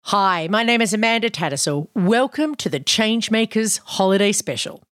Hi, my name is Amanda Tattersall. Welcome to the Changemakers Holiday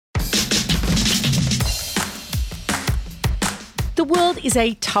Special. The world is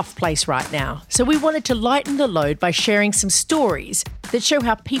a tough place right now, so we wanted to lighten the load by sharing some stories that show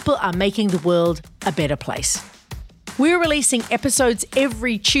how people are making the world a better place. We're releasing episodes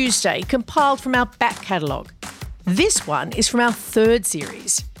every Tuesday compiled from our back catalogue. This one is from our third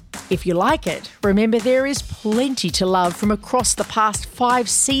series. If you like it, remember there is plenty to love from across the past 5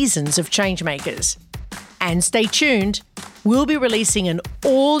 seasons of Changemakers. And stay tuned, we'll be releasing an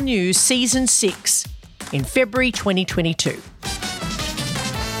all-new Season 6 in February 2022.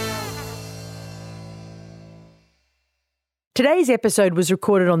 Today's episode was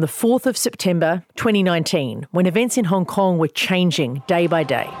recorded on the 4th of September 2019, when events in Hong Kong were changing day by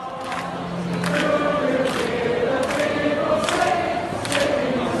day.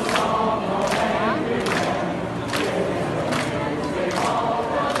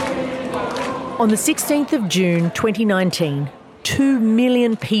 On the 16th of June 2019, 2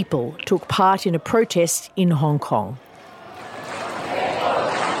 million people took part in a protest in Hong Kong.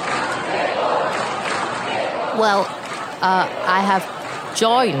 Well, I have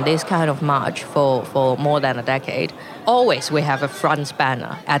joined this kind of march for more than a decade. Always we have a front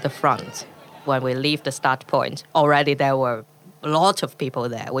banner at the front. When we leave the start point, already there were a lot of people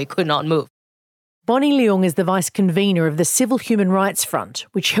there. We could not move. Bonnie Leung is the vice convener of the Civil Human Rights Front,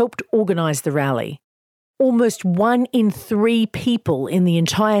 which helped organise the rally. Almost 1 in 3 people in the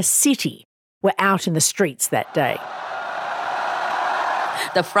entire city were out in the streets that day.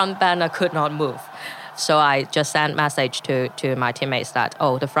 The front banner could not move. So I just sent a message to my teammates that,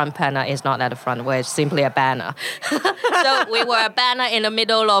 the front banner is not at the front, we're simply a banner. So we were a banner in the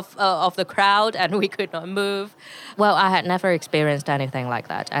middle of the crowd and we could not move. Well, I had never experienced anything like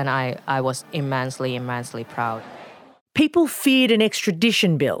that, and I was immensely proud. People feared an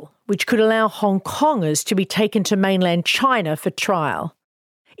extradition bill, which could allow Hong Kongers to be taken to mainland China for trial.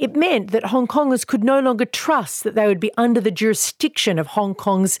 It meant that Hong Kongers could no longer trust that they would be under the jurisdiction of Hong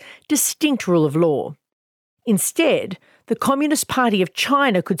Kong's distinct rule of law. Instead, the Communist Party of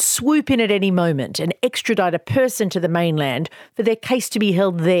China could swoop in at any moment and extradite a person to the mainland for their case to be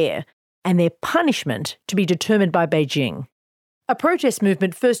held there and their punishment to be determined by Beijing. A protest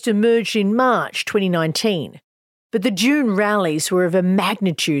movement first emerged in March 2019, but the June rallies were of a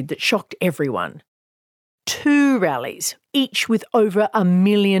magnitude that shocked everyone. 2 rallies, each with over 1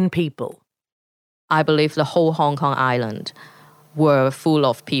 million people. I believe the whole Hong Kong island were full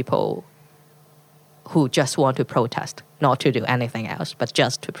of people who just want to protest, not to do anything else, but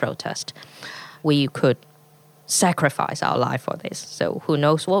just to protest. We could sacrifice our life for this, so who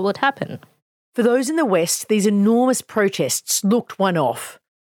knows what would happen. For those in the West, these enormous protests looked one-off.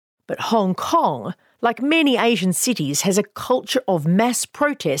 But Hong Kong, like many Asian cities, has a culture of mass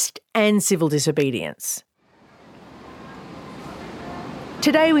protest and civil disobedience.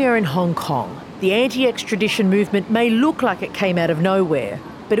 Today we are in Hong Kong. The anti-extradition movement may look like it came out of nowhere,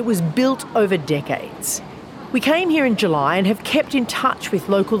 but it was built over decades. We came here in July and have kept in touch with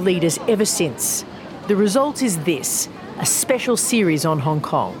local leaders ever since. The result is this, a special series on Hong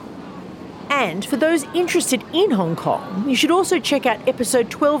Kong. And for those interested in Hong Kong, you should also check out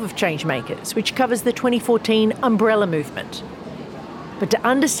episode 12 of Changemakers, which covers the 2014 Umbrella Movement. But to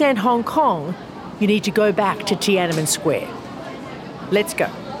understand Hong Kong, you need to go back to Tiananmen Square. Let's go.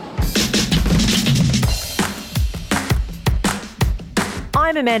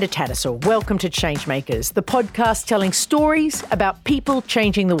 I'm Amanda Tattersall. Welcome to Changemakers, the podcast telling stories about people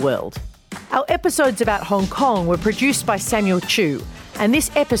changing the world. Our episodes about Hong Kong were produced by Samuel Chu, and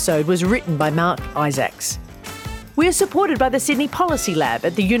this episode was written by Mark Isaacs. We're supported by the Sydney Policy Lab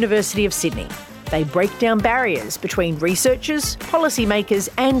at the University of Sydney. They break down barriers between researchers, policymakers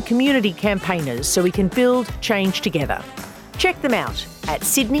and community campaigners so we can build change together. Check them out at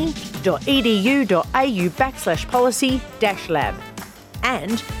sydney.edu.au/policy-lab.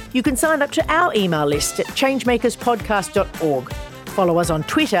 And you can sign up to our email list at changemakerspodcast.org. Follow us on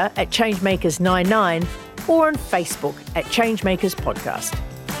Twitter at Changemakers99 or on Facebook at Changemakers Podcast.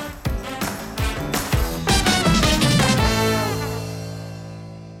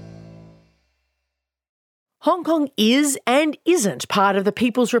 Hong Kong is and isn't part of the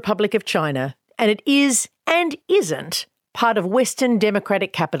People's Republic of China, and it is and isn't part of Western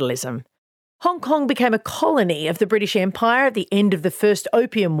democratic capitalism. Hong Kong became a colony of the British Empire at the end of the First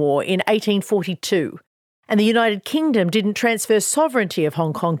Opium War in 1842, and the United Kingdom didn't transfer sovereignty of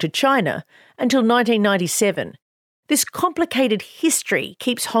Hong Kong to China until 1997. This complicated history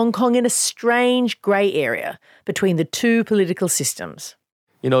keeps Hong Kong in a strange grey area between the two political systems.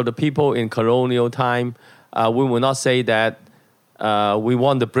 The people in colonial time, we will not say that we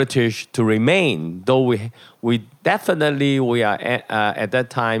want the British to remain, though we definitely are at that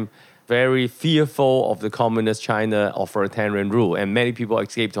time very fearful of the communist China authoritarian rule, and many people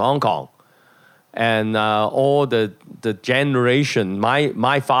escaped to Hong Kong. And all the generation,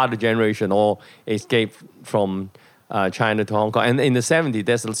 my father generation, all escaped from China to Hong Kong. And in the 70s,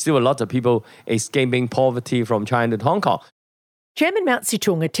 there's still a lot of people escaping poverty from China to Hong Kong. Chairman Mao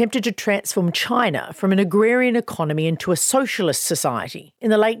Zedong attempted to transform China from an agrarian economy into a socialist society in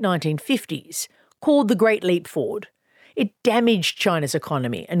the late 1950s, called the Great Leap Forward. It damaged China's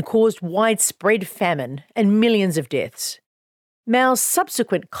economy and caused widespread famine and millions of deaths. Mao's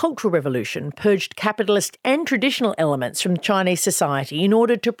subsequent Cultural Revolution purged capitalist and traditional elements from Chinese society in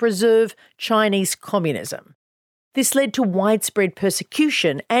order to preserve Chinese communism. This led to widespread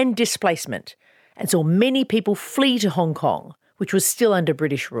persecution and displacement, and saw many people flee to Hong Kong, which was still under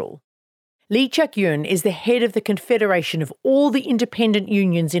British rule. Lee Chak-yun is the head of the Confederation of all the independent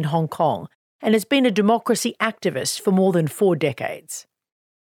unions in Hong Kong and has been a democracy activist for more than 4 decades.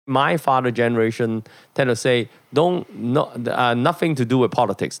 My father generation tend to say, nothing to do with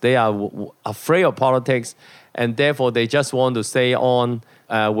politics. They are afraid of politics, and therefore they just want to stay on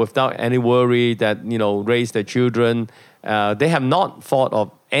without any worry that, raise their children. They have not thought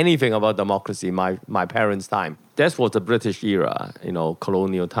of anything about democracy my parents' time. That was the British era,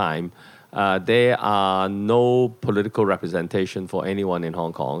 colonial time. There are no political representation for anyone in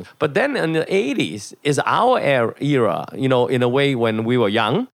Hong Kong. But then in the 80s is our era, in a way when we were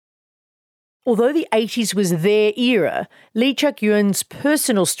young. Although the 80s was their era, Lee Chak-yun's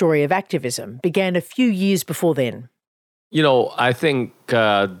personal story of activism began a few years before then. I think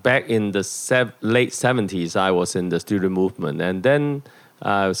back in the late 70s, I was in the student movement, and then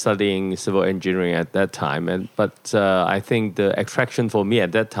studying civil engineering at that time. But I think the attraction for me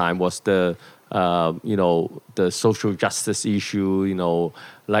at that time was the social justice issue.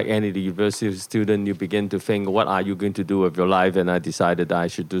 Like any university student, you begin to think, what are you going to do with your life? And I decided I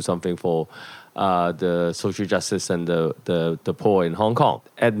should do something for the social justice and the poor in Hong Kong.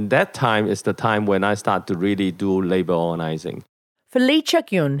 And that time is the time when I start to really do labor organizing. For Lee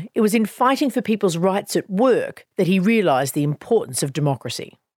Chak-yun, it was in fighting for people's rights at work that he realised the importance of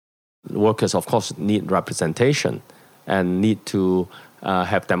democracy. Workers, of course, need representation and need to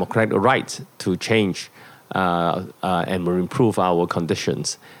have democratic rights to change and improve our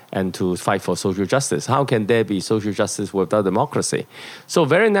conditions and to fight for social justice. How can there be social justice without democracy? So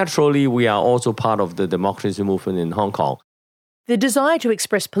very naturally, we are also part of the democracy movement in Hong Kong. The desire to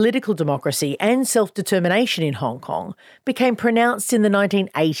express political democracy and self-determination in Hong Kong became pronounced in the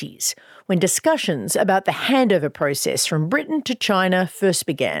 1980s, when discussions about the handover process from Britain to China first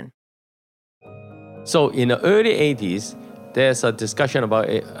began. So in the early 80s, there's a discussion about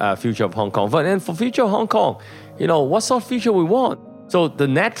future of Hong Kong. But then for future of Hong Kong, what sort of future we want? So the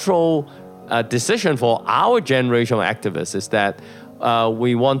natural decision for our generation of activists is that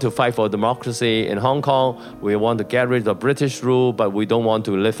we want to fight for democracy in Hong Kong. We want to get rid of British rule, but we don't want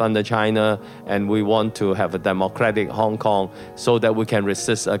to live under China. And we want to have a democratic Hong Kong so that we can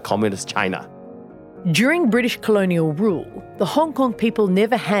resist a communist China. During British colonial rule, the Hong Kong people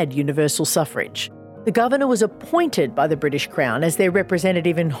never had universal suffrage. The governor was appointed by the British Crown as their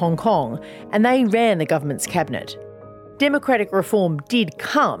representative in Hong Kong, and they ran the government's cabinet. Democratic reform did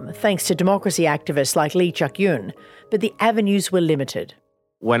come thanks to democracy activists like Lee Chak-yun, but the avenues were limited.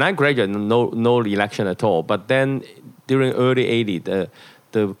 When I graduated, no election at all. But then during early 80s,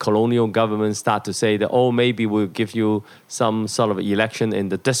 the colonial government started to say that, maybe we'll give you some sort of election in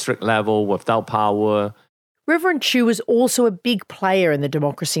the district level without power. Reverend Chu was also a big player in the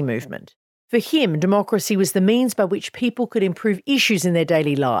democracy movement. For him, democracy was the means by which people could improve issues in their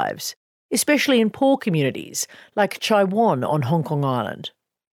daily lives, especially in poor communities like Chai Wan on Hong Kong Island.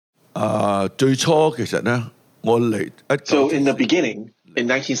 So in the beginning, in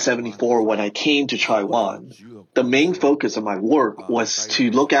 1974, when I came to Chai Wan, the main focus of my work was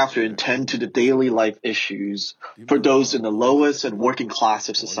to look after and tend to the daily life issues for those in the lowest and working class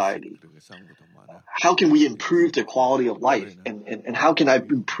of society. How can we improve the quality of life, and how can I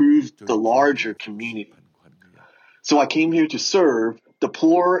improve the larger community? So I came here to serve the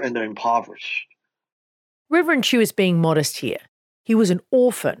poor and the impoverished. Reverend Chu is being modest here. He was an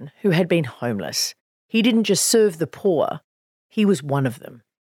orphan who had been homeless. He didn't just serve the poor, he was one of them.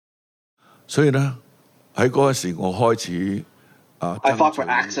 I fought for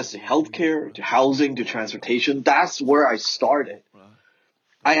access to healthcare, to housing, to transportation. That's where I started.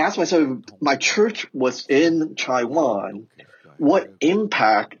 I asked myself, if my church was in Chai Wan, what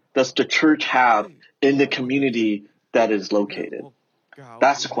impact does the church have in the community that is located?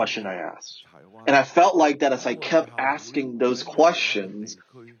 That's the question I asked. And I felt like that as I kept asking those questions,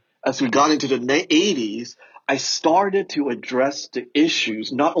 as we got into the 80s, I started to address the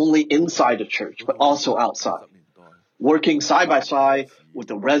issues not only inside the church, but also outside, working side by side with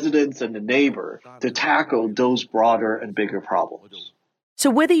the residents and the neighbor to tackle those broader and bigger problems. So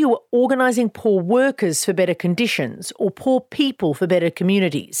whether you were organising poor workers for better conditions or poor people for better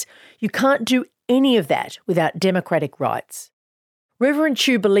communities, you can't do any of that without democratic rights. Reverend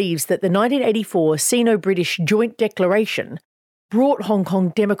Chu believes that the 1984 Sino-British Joint Declaration brought Hong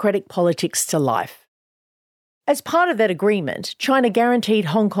Kong democratic politics to life. As part of that agreement, China guaranteed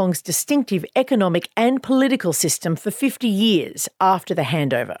Hong Kong's distinctive economic and political system for 50 years after the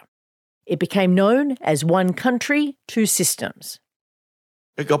handover. It became known as One Country, Two Systems.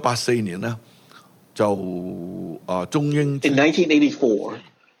 In 1984,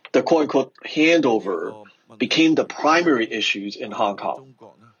 the quote-unquote handover became the primary issues in Hong Kong.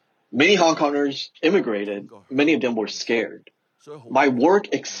 Many Hong Kongers immigrated, many of them were scared. My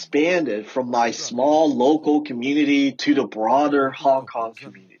work expanded from my small local community to the broader Hong Kong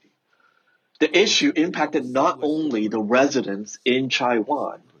community. The issue impacted not only the residents in Chai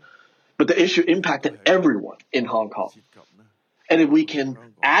Wan, but the issue impacted everyone in Hong Kong. And if we can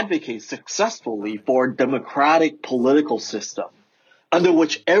advocate successfully for a democratic political system under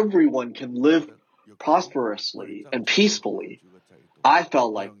which everyone can live prosperously and peacefully, I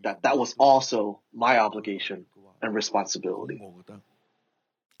felt like that was also my obligation and responsibility.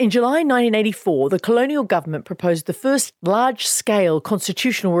 In July 1984, the colonial government proposed the first large-scale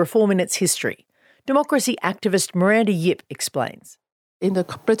constitutional reform in its history. Democracy activist Miranda Yip explains. In the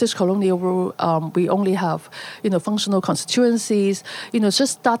British colonial rule, we only have, functional constituencies.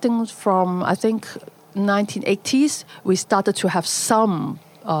 Just starting from, I think, 1980s, we started to have some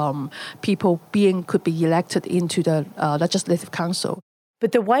people could be elected into the Legislative Council.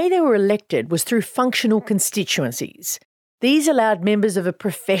 But the way they were elected was through functional constituencies. These allowed members of a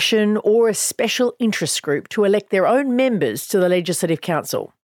profession or a special interest group to elect their own members to the Legislative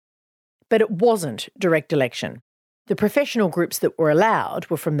Council. But it wasn't direct election. The professional groups that were allowed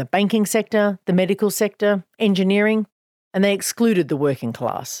were from the banking sector, the medical sector, engineering, and they excluded the working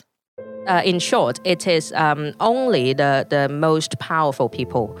class. In short, it is only the most powerful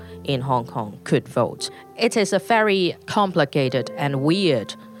people in Hong Kong could vote. It is a very complicated and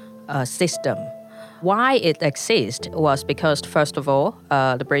weird system. Why it exists was because, first of all,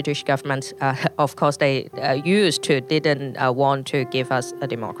 the British government, of course, they didn't want to give us a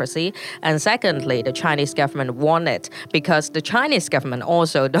democracy. And secondly, the Chinese government wanted, because the Chinese government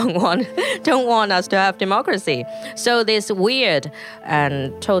also don't want us to have democracy. So these weird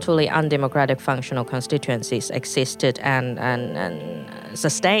and totally undemocratic functional constituencies existed and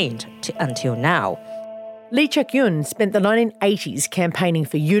sustained until now. Lee Chek-yun spent the 1980s campaigning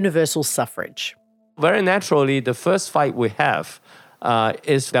for universal suffrage. Very naturally, the first fight we have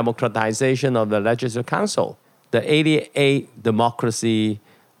is democratization of the Legislative Council, the 88 democracy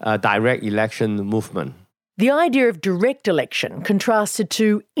direct election movement. The idea of direct election contrasted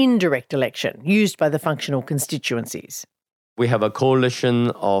to indirect election used by the functional constituencies. We have a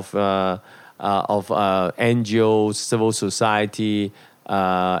coalition of NGOs, civil society,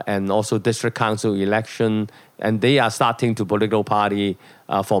 and also district council election, and they are starting to political party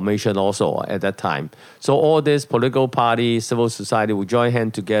formation also at that time. So all this political party, civil society will join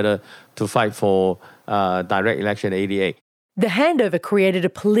hands together to fight for direct election 88. The handover created a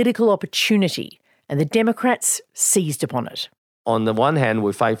political opportunity, and the Democrats seized upon it. On the one hand,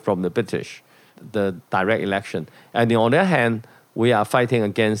 we fight from the British, the direct election. And on the other hand, we are fighting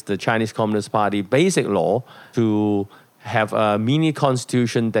against the Chinese Communist Party basic law to have a mini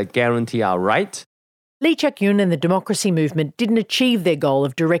constitution that guarantee our right. Lee Chek-yun and the democracy movement didn't achieve their goal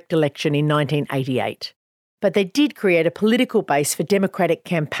of direct election in 1988, but they did create a political base for democratic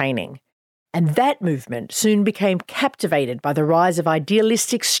campaigning. And that movement soon became captivated by the rise of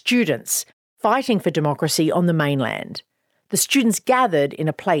idealistic students fighting for democracy on the mainland. The students gathered in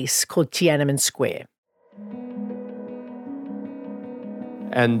a place called Tiananmen Square.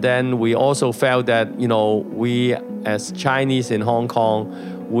 And then we also felt that, we as Chinese in Hong Kong,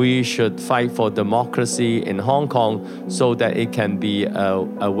 we should fight for democracy in Hong Kong so that it can be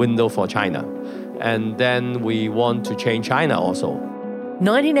a window for China. And then we want to change China also.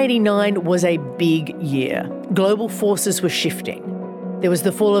 1989 was a big year. Global forces were shifting. There was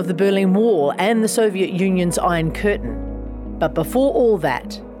the fall of the Berlin Wall and the Soviet Union's Iron Curtain. But before all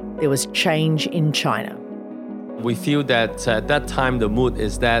that, there was change in China. We feel that at that time the mood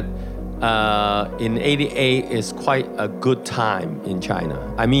is that in 88 is quite a good time in China.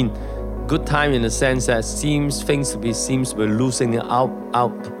 I mean, good time in the sense that seems to be losing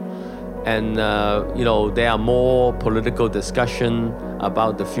out. And, there are more political discussion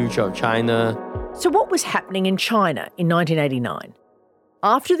about the future of China. So what was happening in China in 1989?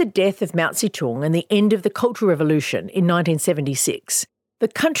 After the death of Mao Zedong and the end of the Cultural Revolution in 1976, the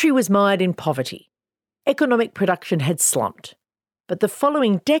country was mired in poverty. Economic production had slumped. But the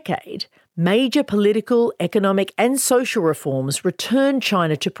following decade, major political, economic and social reforms returned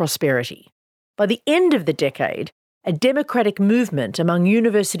China to prosperity. By the end of the decade, a democratic movement among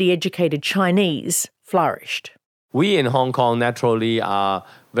university-educated Chinese flourished. We in Hong Kong naturally are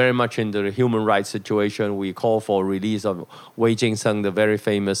very much into the human rights situation. We call for release of Wei Jingsheng, the very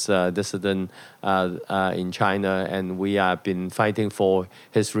famous dissident in China, and we have been fighting for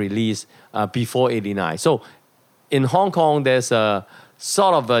his release before '89. So in Hong Kong, there's a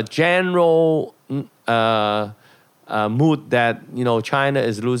sort of a general mood that, China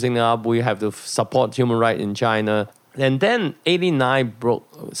is losing up. We have to support human rights in China. And then '89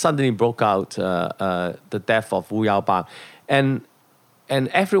 suddenly broke out the death of Wu Yaobang. And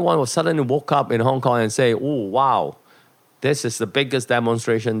everyone was suddenly woke up in Hong Kong and say, oh, wow, this is the biggest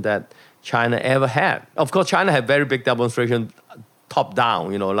demonstration that China ever had. Of course, China had very big demonstration top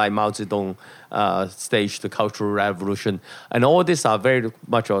down, like Mao Zedong staged the Cultural Revolution. And all these are very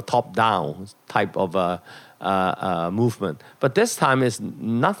much a top down type of movement. But this time is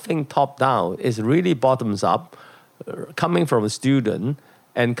nothing top down. It's really bottoms up, coming from a student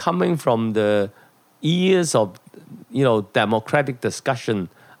and coming from the years of, democratic discussion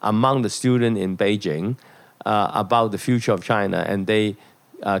among the students in Beijing about the future of China. And they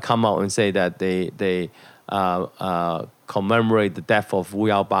come out and say that they commemorate the death of Wu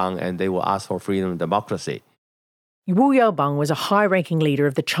Yaobang and they will ask for freedom and democracy. Wu Yaobang was a high-ranking leader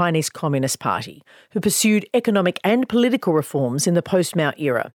of the Chinese Communist Party who pursued economic and political reforms in the post-Mao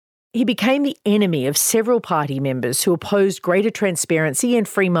era. He became the enemy of several party members who opposed greater transparency and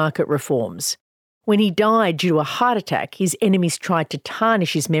free market reforms. When he died due to a heart attack, his enemies tried to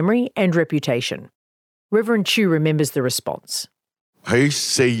tarnish his memory and reputation. Reverend Chu remembers the response.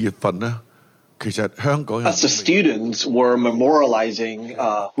 As the students were memorializing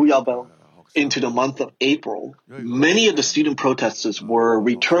Wu Yaobang into the month of April, many of the student protesters were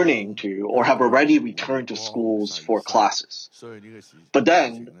returning to or have already returned to schools for classes. But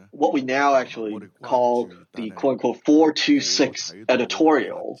then, what we now actually call the quote-unquote 426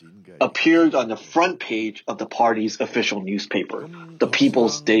 editorial appeared on the front page of the party's official newspaper, the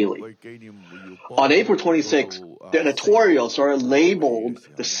People's Daily. On April 26, the editorial sort of labeled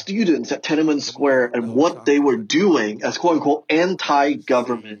the students at Tiananmen Square and what they were doing as quote-unquote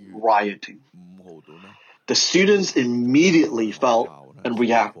anti-government rioting. The students immediately felt and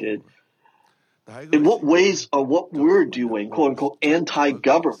reacted. In what ways are what we're doing, quote-unquote,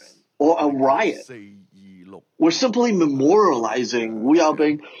 anti-government or a riot? We're simply memorializing Wu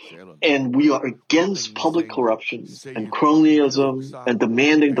Yaobang, and we are against public corruption and cronyism and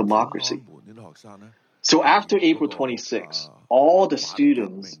demanding democracy. So after April 26, all the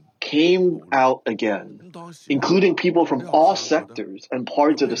students came out again, including people from all sectors and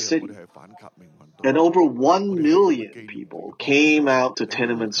parts of the city. And over 1 million people came out to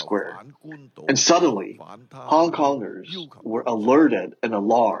Tiananmen Square. And suddenly, Hong Kongers were alerted and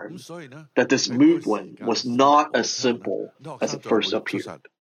alarmed that this movement was not as simple as it first appeared.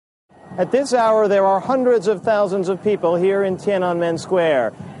 At this hour, there are hundreds of thousands of people here in Tiananmen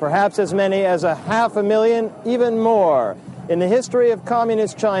Square, perhaps as many as 500,000, even more. In the history of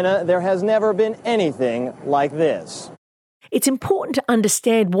communist China, there has never been anything like this. It's important to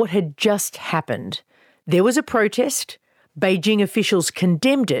understand what had just happened. There was a protest. Beijing officials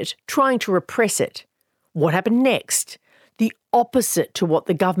condemned it, trying to repress it. What happened next? The opposite to what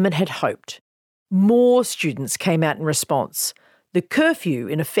the government had hoped. More students came out in response. The curfew,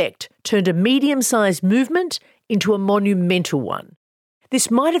 in effect, turned a medium-sized movement into a monumental one.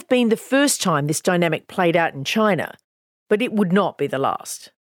 This might have been the first time this dynamic played out in China, but it would not be the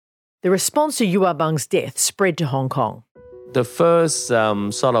last. The response to Wu Yaobang's death spread to Hong Kong. The first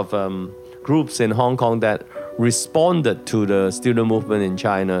groups in Hong Kong that responded to the student movement in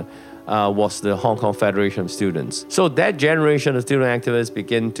China was the Hong Kong Federation of Students. So that generation of student activists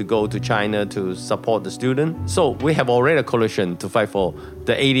began to go to China to support the student. So we have already a coalition to fight for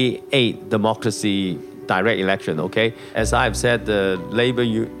the 88 democracy direct election, okay? As I've said, the labor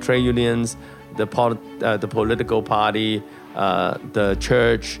trade unions, the political party, the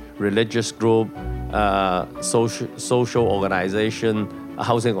church, religious group, social organization,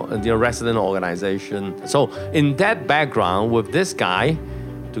 housing, resident organization. So in that background, with this guy,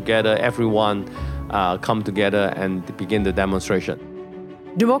 together, everyone come together and begin the demonstration.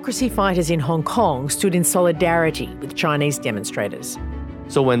 Democracy fighters in Hong Kong stood in solidarity with Chinese demonstrators.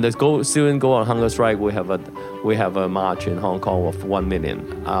 So when the students go on hunger strike, we have a march in Hong Kong of 1 million.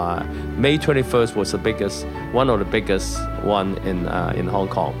 May 21st was one of the biggest one in Hong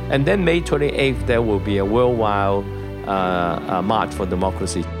Kong. And then May 28th, there will be a worldwide march for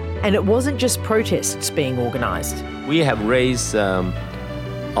democracy. And it wasn't just protests being organised. We have raised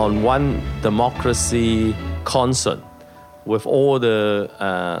on one democracy concert with all the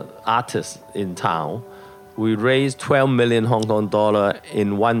artists in town. We raised 12 million Hong Kong dollar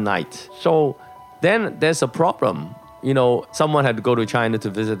in one night. So then there's a problem. You know, someone had to go to China to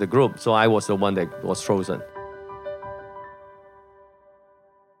visit the group, so I was the one that was frozen.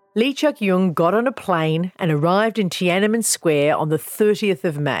 Lee Chuk-yung got on a plane and arrived in Tiananmen Square on the 30th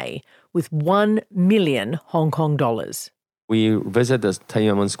of May with 1 million Hong Kong dollars. We visited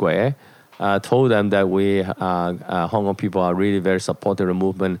Tiananmen Square, told them that Hong Kong people are really very supportive of the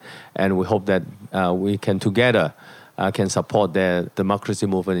movement, and we hope that we can together can support the democracy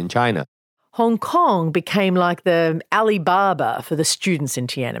movement in China. Hong Kong became like the Alibaba for the students in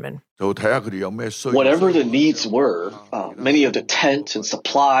Tiananmen. Whatever the needs were, many of the tents and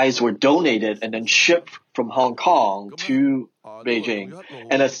supplies were donated and then shipped from Hong Kong to Beijing.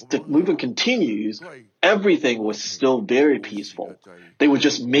 And as the movement continues, everything was still very peaceful. They were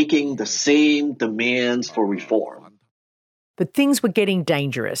just making the same demands for reform. But things were getting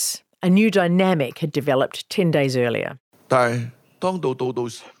dangerous. A new dynamic had developed 10 days earlier.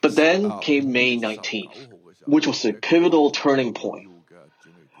 But then came May 19th, which was a pivotal turning point,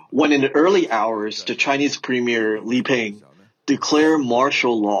 when in the early hours, the Chinese Premier Li Peng declared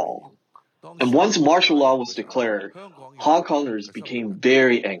martial law. And once martial law was declared, Hong Kongers became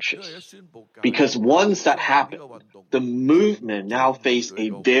very anxious, because once that happened, the movement now faced a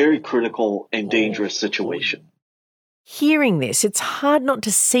very critical and dangerous situation. Hearing this, it's hard not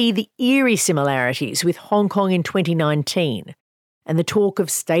to see the eerie similarities with Hong Kong in 2019 and the talk of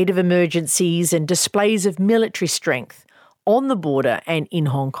state of emergencies and displays of military strength on the border and in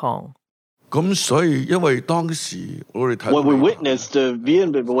Hong Kong. When we witnessed the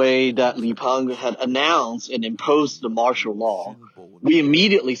vehement way that Li Peng had announced and imposed the martial law, we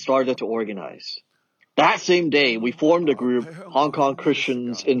immediately started to organize. That same day, we formed a group, Hong Kong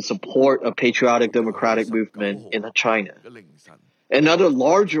Christians in Support of Patriotic Democratic Movement in China. Another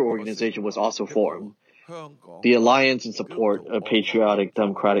larger organization was also formed, the Alliance in Support of Patriotic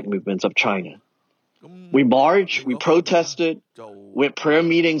Democratic Movements of China. We marched, we protested, we had prayer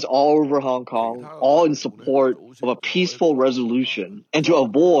meetings all over Hong Kong, all in support of a peaceful resolution and to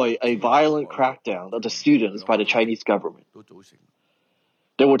avoid a violent crackdown of the students by the Chinese government.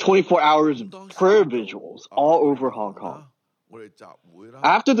 There were 24 hours of prayer vigils all over Hong Kong.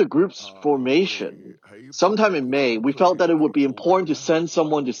 After the group's formation, sometime in May, we felt that it would be important to send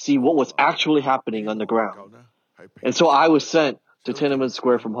someone to see what was actually happening on the ground. And so I was sent to Tiananmen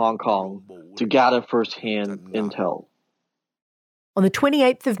Square from Hong Kong to gather first-hand intel. On the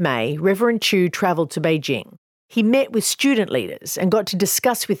 28th of May, Reverend Chu travelled to Beijing. He met with student leaders and got to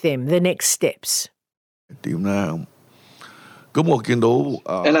discuss with them the next steps. And I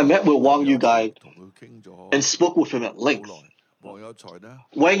met with Wang Yugai and spoke with him at length.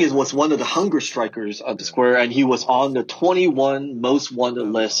 Wang was one of the hunger strikers of the square, and he was on the 21 most wanted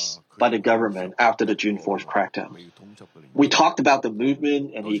lists by the government after the June 4th crackdown. We talked about the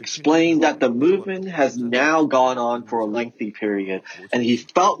movement, and he explained that the movement has now gone on for a lengthy period, and he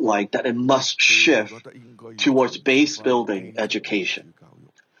felt like that it must shift towards base-building education,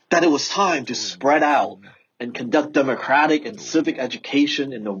 that it was time to spread out and conduct democratic and civic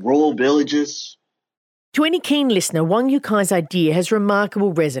education in the rural villages. To any keen listener, Wang Yukai's idea has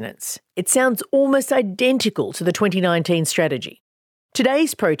remarkable resonance. It sounds almost identical to the 2019 strategy.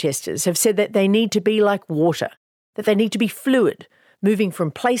 Today's protesters have said that they need to be like water, that they need to be fluid, moving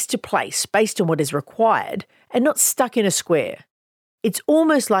from place to place based on what is required and not stuck in a square. It's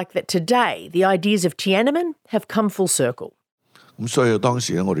almost like that today the ideas of Tiananmen have come full circle. So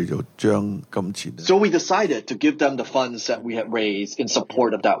we decided to give them the funds that we had raised in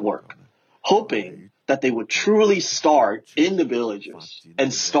support of that work, hoping that they would truly start in the villages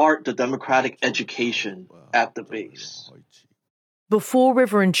and start the democratic education at the base. Before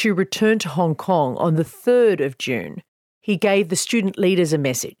Reverend Chu returned to Hong Kong on the 3rd of June, he gave the student leaders a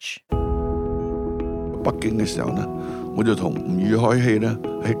message. And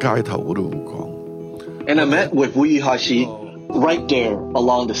I met with Wu Yihai right there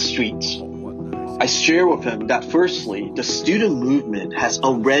along the streets. I shared with him that firstly, the student movement has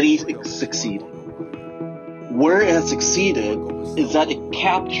already succeeded. Where it has succeeded is that it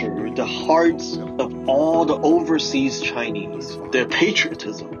captured the hearts of all the overseas Chinese, their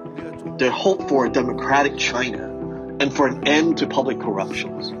patriotism, their hope for a democratic China, and for an end to public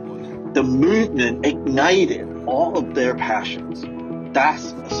corruptions. The movement ignited all of their passions.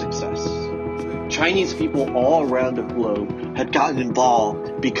 That's a success. Chinese people all around the globe had gotten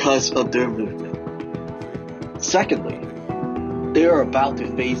involved because of their movement. Secondly, they are about to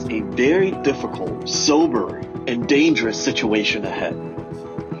face a very difficult, sobering, and dangerous situation ahead.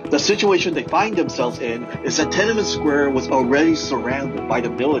 The situation they find themselves in is that Tiananmen Square was already surrounded by the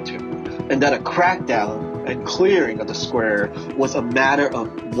military, and that a crackdown and clearing of the square was a matter of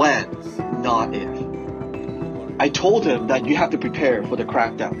when, not if. I told him that you have to prepare for the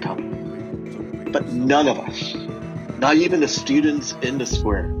crackdown coming. But none of us, not even the students in the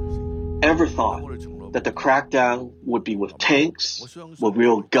square, ever thought that the crackdown would be with tanks, with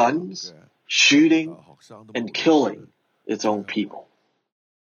real guns, shooting, and killing its own people.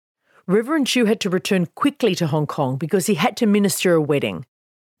 Reverend Chu had to return quickly to Hong Kong because he had to minister a wedding.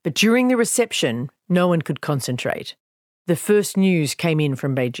 But during the reception, no one could concentrate. The first news came in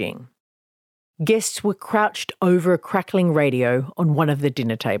from Beijing. Guests were crouched over a crackling radio on one of the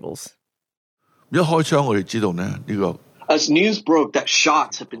dinner tables. As news broke that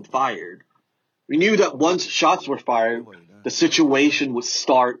shots had been fired, we knew that once shots were fired, the situation would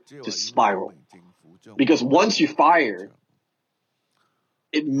start to spiral. Because once you fire,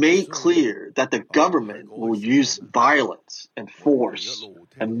 it made clear that the government will use violence and force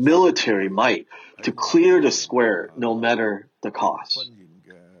and military might to clear the square no matter the cost.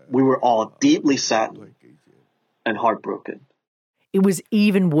 We were all deeply saddened and heartbroken. It was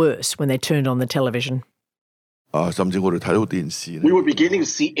even worse when they turned on the television. We were beginning to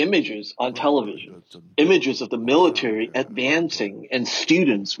see images on television, images of the military advancing and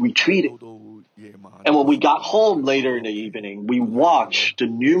students retreating. And when we got home later in the evening, we watched the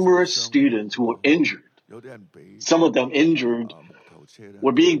numerous students who were injured. Some of them injured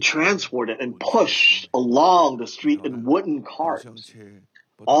were being transported and pushed along the street in wooden carts,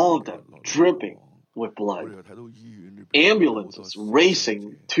 all of them dripping with blood. Ambulances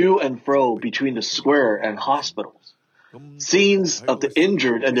racing to and fro between the square and hospitals. Scenes of the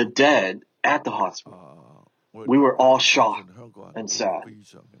injured and the dead at the hospital. We were all shocked and sad.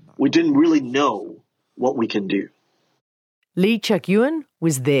 We didn't really know what we can do. Lee Chak-yuan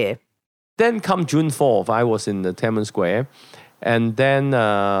was there. Then come June 4th, I was in the Tiananmen Square. And then,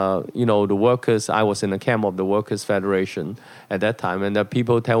 the workers, I was in the camp of the Workers' Federation at that time. And the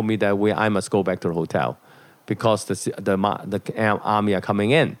people tell me that I must go back to the hotel because the army are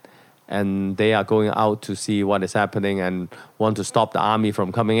coming in. And they are going out to see what is happening and want to stop the army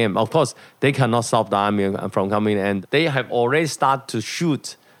from coming in. Of course, they cannot stop the army from coming in. And they have already started to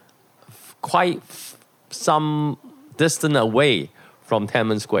shoot quite some distance away from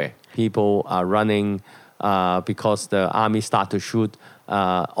Tiananmen Square. People are running because the army start to shoot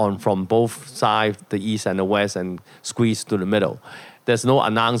from both sides, the east and the west, and squeeze to the middle. There's no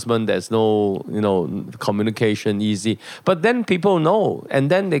announcement, there's no communication easy. But then people know,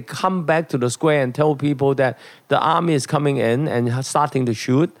 and then they come back to the square and tell people that the army is coming in and starting to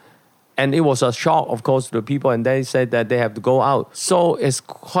shoot. And it was a shock, of course, to the people, and they said that they have to go out. So it's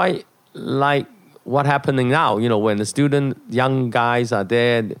quite like what's happening now, when the young guys are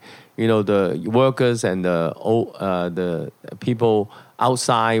there, the workers and the people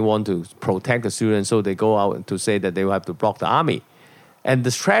outside want to protect the students, so they go out to say that they will have to block the army. And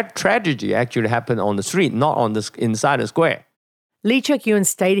the tragedy actually happened on the street, not on inside the square. Lee Chak-yuan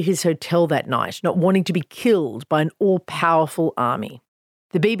stayed at his hotel that night, not wanting to be killed by an all-powerful army.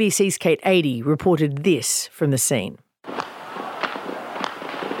 The BBC's Kate Adie reported this from the scene.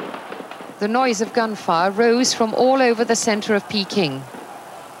 The noise of gunfire rose from all over the centre of Peking.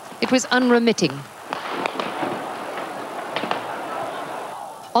 It was unremitting.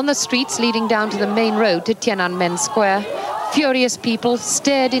 On the streets leading down to the main road to Tiananmen Square, furious people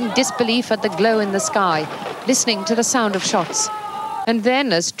stared in disbelief at the glow in the sky, listening to the sound of shots. And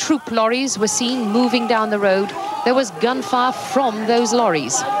then, as troop lorries were seen moving down the road, there was gunfire from those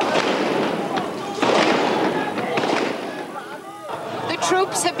lorries. The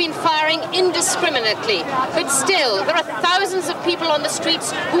troops have been firing indiscriminately, but still, there are thousands of people on the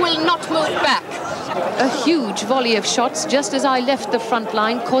streets who will not move back. A huge volley of shots just as I left the front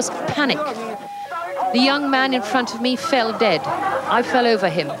line caused panic. The young man in front of me fell dead. I fell over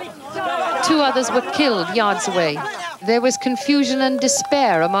him. 2 others were killed yards away. There was confusion and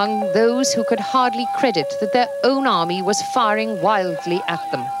despair among those who could hardly credit that their own army was firing wildly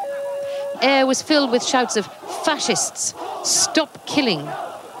at them. Air was filled with shouts of "Fascists! Stop killing!"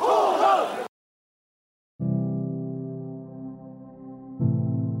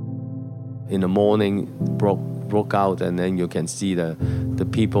 in the morning broke out, and then you can see the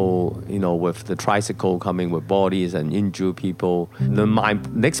people, with the tricycle coming with bodies and injured people. My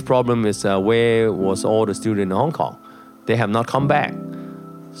next problem is where was all the students in Hong Kong? They have not come back.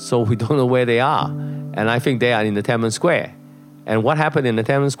 So we don't know where they are. And I think they are in the Tiananmen Square. And what happened in the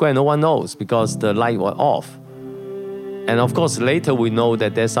Tiananmen Square, no one knows because the light was off. And of course, later we know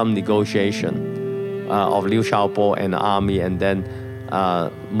that there's some negotiation of Liu Xiaobo and the army, and then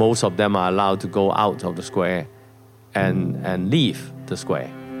most of them are allowed to go out of the square and leave the square.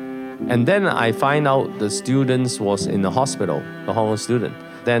 And then I find out the students was in the hospital, the Hong Kong student.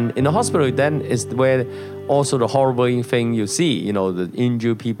 Then in the hospital, then is where also the horrible thing you see, the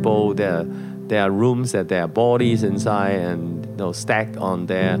injured people, there are rooms that there are bodies inside and stacked on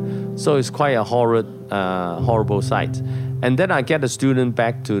there. So it's quite a horrible sight. And then I get the student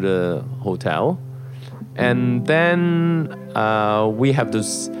back to the hotel. And then we have to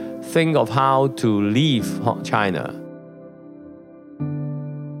think of how to leave China.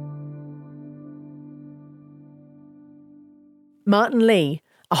 Martin Lee,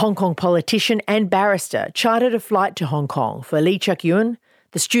 a Hong Kong politician and barrister, chartered a flight to Hong Kong for Lee Chak-yuen,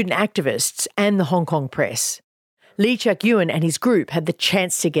 the student activists and the Hong Kong press. Lee Chak-yuen and his group had the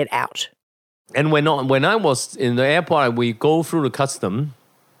chance to get out. And when I was in the airport, we go through the custom,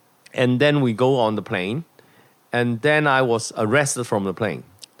 and then we go on the plane, and then I was arrested from the plane.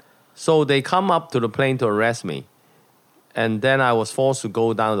 So they come up to the plane to arrest me, and then I was forced to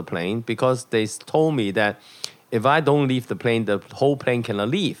go down the plane because they told me that if I don't leave the plane, the whole plane cannot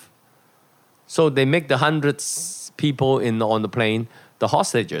leave. So they make the hundreds people on the plane the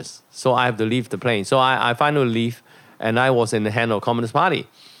hostages. So I have to leave the plane. So I finally leave, and I was in the hand of Communist Party.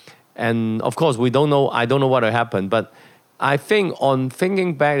 And of course, I don't know what happened, but I think on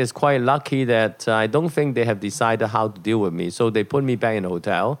thinking back, it's quite lucky that I don't think they have decided how to deal with me. So they put me back in the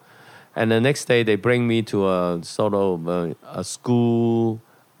hotel, and the next day they bring me to a sort of a school,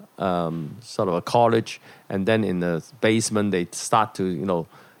 sort of a college, and then in the basement they start to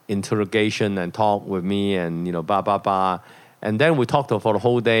interrogation and talk with me and blah blah blah, and then we talked for the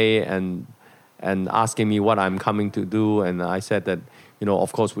whole day and asking me what I'm coming to do, and I said that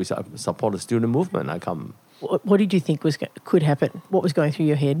of course we support the student movement. I come. What did you think could happen? What was going through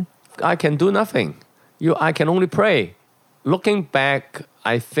your head? I can do nothing. I can only pray. Looking back,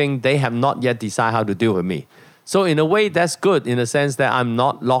 I think they have not yet decided how to deal with me. So in a way, that's good in the sense that I'm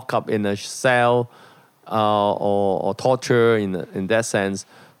not locked up in a cell or torture in that sense.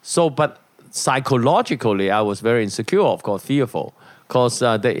 So, but psychologically, I was very insecure, of course, fearful, because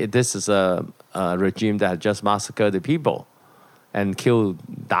this is a regime that had just massacred the people and killed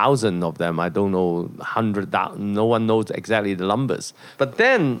thousands of them. I don't know, 100,000. No one knows exactly the numbers. But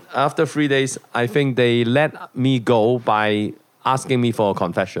then, after 3 days, I think they let me go by asking me for a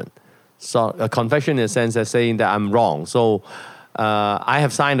confession. So a confession in the sense of saying that I'm wrong. So I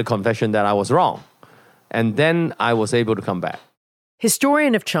have signed a confession that I was wrong. And then I was able to come back.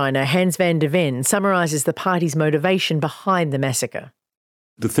 Historian of China, Hans van der Ven, summarises the party's motivation behind the massacre.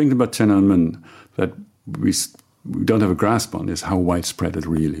 The thing about Tiananmen that we don't have a grasp on is how widespread it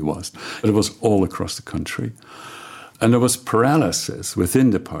really was. It was all across the country. And there was paralysis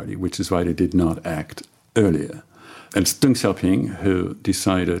within the party, which is why they did not act earlier. And it's Deng Xiaoping who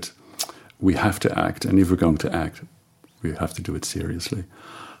decided we have to act, and if we're going to act, we have to do it seriously.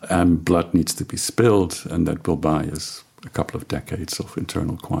 And blood needs to be spilled, and that will buy us a couple of decades of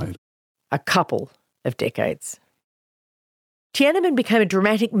internal quiet. A couple of decades. Tiananmen became a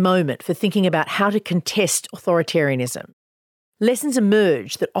dramatic moment for thinking about how to contest authoritarianism. Lessons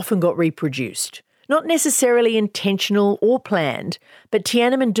emerged that often got reproduced. Not necessarily intentional or planned, but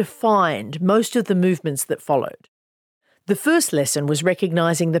Tiananmen defined most of the movements that followed. The first lesson was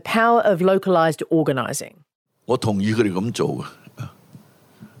recognising the power of localised organising.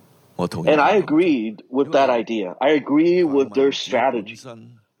 And I agreed with that idea. I agree with their strategy.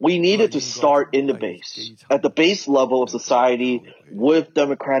 We needed to start in the base, at the base level of society with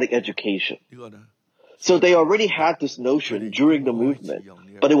democratic education. So they already had this notion during the movement,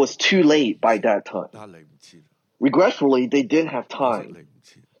 but it was too late by that time. Regretfully, they didn't have time.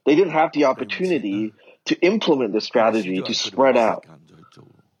 They didn't have the opportunity to implement the strategy to spread out.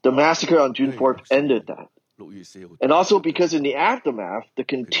 The massacre on June 4th ended that. And also because in the aftermath, the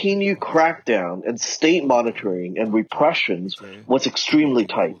continued crackdown and state monitoring and repressions was extremely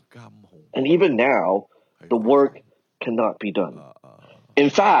tight. And even now, the work cannot be done. In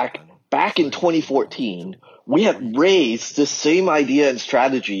fact, back in 2014, we had raised the same idea and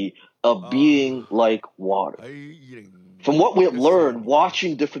strategy of being like water. From what we have learned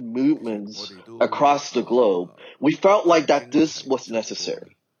watching different movements across the globe, we felt like that this was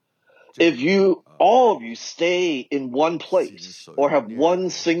necessary. if all of you stay in one place or have one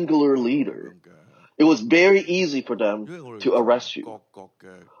singular leader, it was very easy for them to arrest you.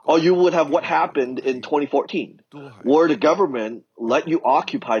 Or you would have what happened in 2014, where the government let you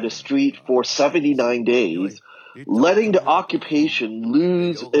occupy the street for 79 days, letting the occupation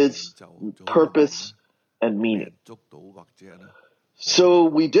lose its purpose and meaning. So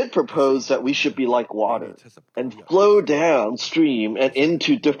we did propose that we should be like water and flow downstream and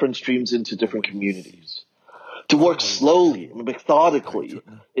into different streams into different communities, to work slowly and methodically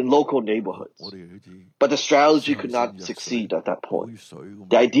in local neighborhoods. But the strategy could not succeed at that point.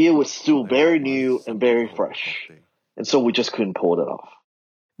 The idea was still very new and very fresh, and so we just couldn't pull it off.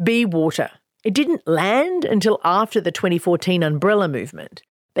 Be water. It didn't land until after the 2014 umbrella movement,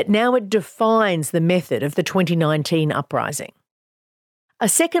 but now it defines the method of the 2019 uprising. A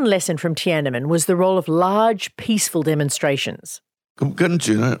second lesson from Tiananmen was the role of large, peaceful demonstrations. 咁跟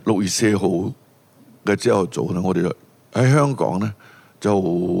住咧，6月4號嘅朝頭早咧，我哋喺香港咧就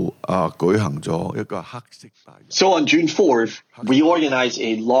舉行咗一個黑色大遊。 So on June 4th, we organized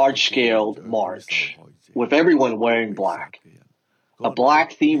a large-scale march with everyone wearing black, a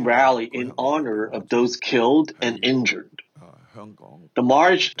black-themed rally in honor of those killed and injured. The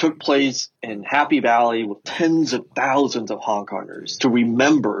march took place in Happy Valley with tens of thousands of Hong Kongers to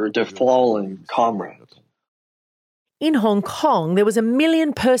remember their fallen comrades. In Hong Kong, there was a 1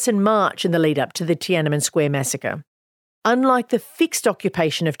 million-person march in the lead-up to the Tiananmen Square massacre. Unlike the fixed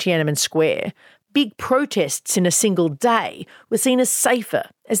occupation of Tiananmen Square, big protests in a single day were seen as safer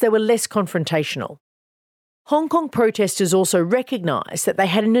as they were less confrontational. Hong Kong protesters also recognised that they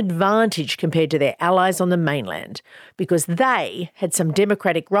had an advantage compared to their allies on the mainland because they had some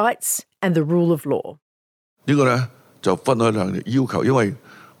democratic rights and the rule of law. 呢個咧就分開兩條要求，因為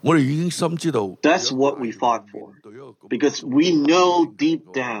我哋已經深知道。 That's what we fought for, because we know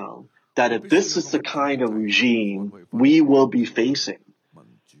deep down that if this is the kind of regime we will be facing,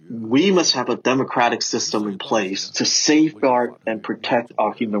 we must have a democratic system in place to safeguard and protect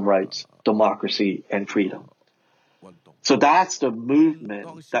our human rights, democracy, and freedom. So that's the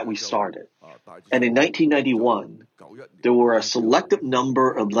movement that we started. And in 1991, there were a selected number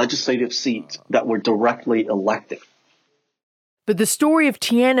of legislative seats that were directly elected. But the story of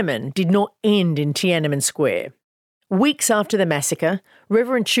Tiananmen did not end in Tiananmen Square. Weeks after the massacre,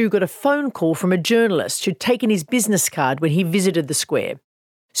 Reverend Chu got a phone call from a journalist who'd taken his business card when he visited the square.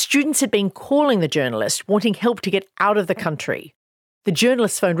 Students had been calling the journalist, wanting help to get out of the country. The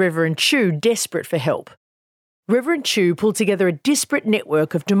journalist phoned Reverend Chu, desperate for help. Reverend Chu pulled together a disparate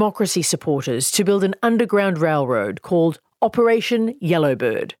network of democracy supporters to build an underground railroad called Operation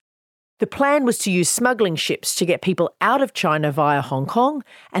Yellowbird. The plan was to use smuggling ships to get people out of China via Hong Kong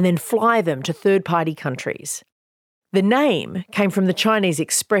and then fly them to third-party countries. The name came from the Chinese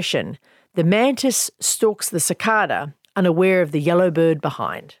expression, the mantis stalks the cicada, unaware of the yellow bird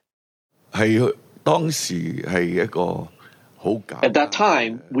behind. At that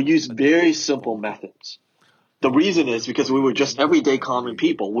time, we used very simple methods. The reason is because we were just everyday common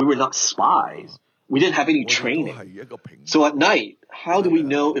people. We were not spies. We didn't have any training. So at night, how do we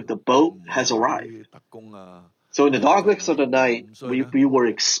know if the boat has arrived? So in the darkness of the night, we were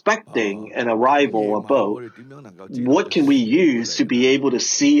expecting an arrival of a boat. What can we use to be able to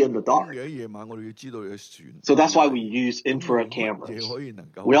see in the dark? So that's why we use infrared cameras.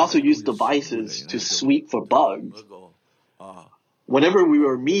 We also use devices to sweep for bugs. Whenever we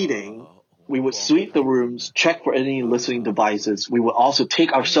were meeting, we would sweep the rooms, check for any listening devices. We would also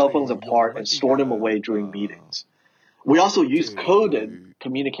take our cell phones apart and store them away during meetings. We also used coded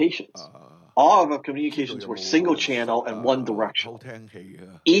communications. All of our communications were single channel and one directional.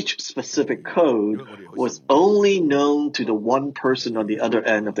 Each specific code was only known to the one person on the other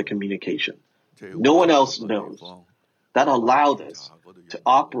end of the communication. No one else knows. That allowed us to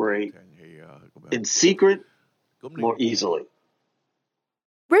operate in secret more easily.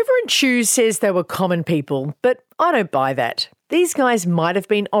 Reverend Chu says they were common people, but I don't buy that. These guys might have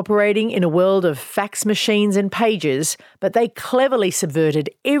been operating in a world of fax machines and pages, but they cleverly subverted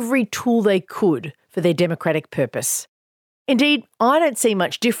every tool they could for their democratic purpose. Indeed, I don't see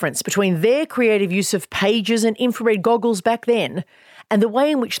much difference between their creative use of pages and infrared goggles back then and the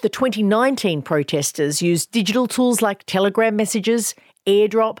way in which the 2019 protesters used digital tools like Telegram messages,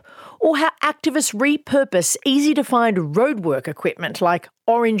 AirDrop, or how activists repurpose easy-to-find roadwork equipment like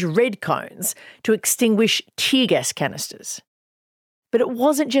orange red cones to extinguish tear gas canisters. But it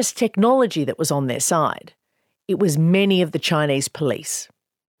wasn't just technology that was on their side. It was many of the Chinese police.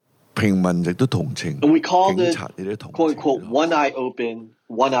 And we called it, quote-unquote, one eye open,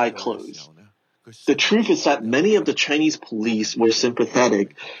 one eye closed. The truth is that many of the Chinese police were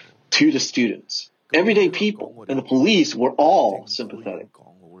sympathetic to the students. Everyday people and the police were all sympathetic.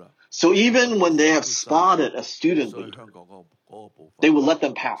 So even when they have spotted a student leader, they would let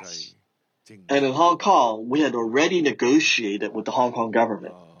them pass. And in Hong Kong, we had already negotiated with the Hong Kong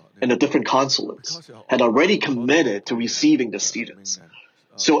government, and the different consulates had already committed to receiving the students.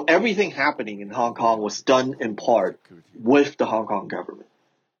 So everything happening in Hong Kong was done in part with the Hong Kong government.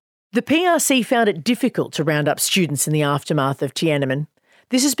 The PRC found it difficult to round up students in the aftermath of Tiananmen.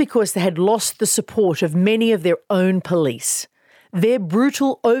 This is because they had lost the support of many of their own police. Their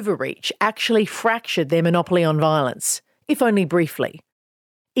brutal overreach actually fractured their monopoly on violence, if only briefly.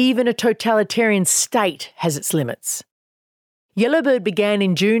 Even a totalitarian state has its limits. Yellowbird began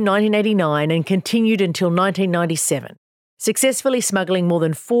in June 1989 and continued until 1997, successfully smuggling more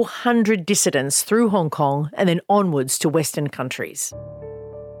than 400 dissidents through Hong Kong and then onwards to Western countries.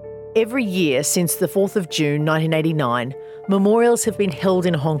 Every year since the 4th of June 1989, memorials have been held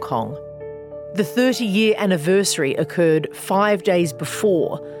in Hong Kong. The 30-year anniversary occurred 5 days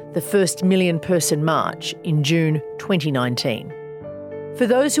before the first million-person march in June 2019. For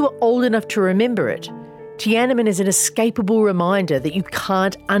those who are old enough to remember it, Tiananmen is an inescapable reminder that you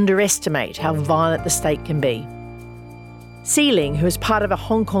can't underestimate how violent the state can be. Sealing, who is part of a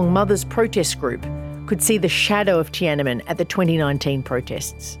Hong Kong mothers protest group, could see the shadow of Tiananmen at the 2019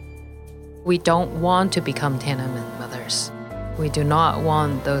 protests. We don't want to become Tiananmen mothers. We do not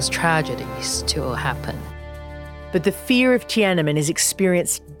want those tragedies to happen. But the fear of Tiananmen is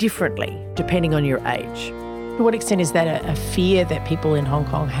experienced differently depending on your age. To what extent is that a fear that people in Hong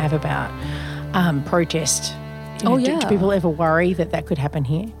Kong have about protest? Do people ever worry that could happen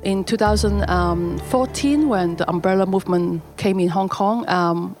here? In 2014, when the umbrella movement came in Hong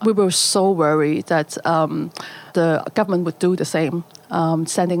Kong, we were so worried that the government would do the same,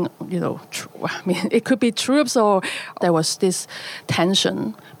 sending, it could be troops, or there was this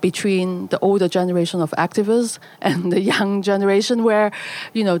tension between the older generation of activists and the young generation where,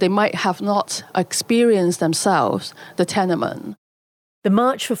 they might have not experienced themselves the Tiananmen. The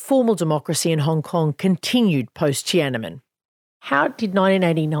march for formal democracy in Hong Kong continued post-Tiananmen. How did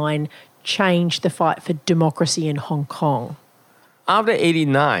 1989 change the fight for democracy in Hong Kong? After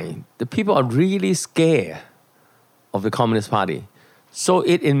 1989, the people are really scared of the Communist Party. So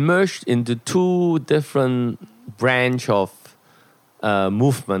it emerged into two different branches of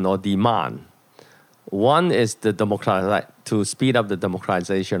movement or demand. One is to speed up the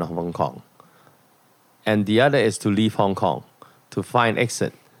democratization of Hong Kong. And the other is to leave Hong Kong, to find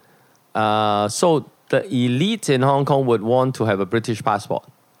exit. So the elite in Hong Kong would want to have a British passport.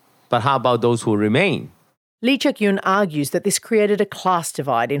 But how about those who remain? Lee Chuk-yun argues that this created a class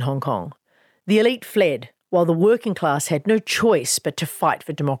divide in Hong Kong. The elite fled, while the working class had no choice but to fight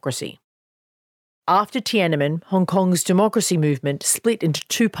for democracy. After Tiananmen, Hong Kong's democracy movement split into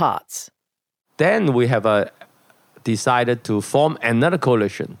two parts. Then we have decided to form another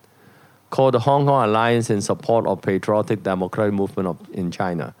coalition called the Hong Kong Alliance in Support of Patriotic Democratic Movement in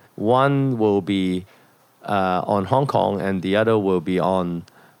China. One will be on Hong Kong and the other will be on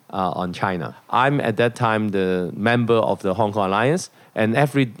China. I'm at that time the member of the Hong Kong Alliance, and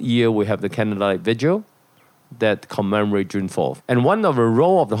every year we have the Candlelight Vigil that commemorate June 4th. And one of the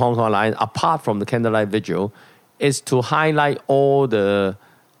role of the Hong Kong Alliance, apart from the Candlelight Vigil, is to highlight all the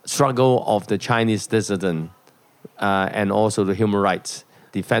struggle of the Chinese dissident and also the human rights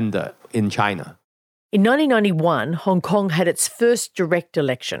defender in China. In 1991, Hong Kong had its first direct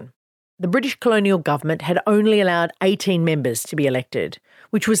election. The British colonial government had only allowed 18 members to be elected,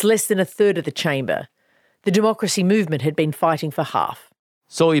 which was less than a third of the chamber. The democracy movement had been fighting for half.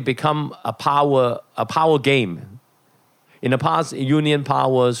 So it became a power game. In the past, union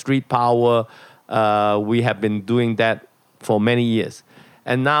power, street power, we have been doing that for many years.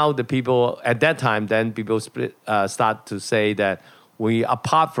 And now the people, at that time, then people start to say that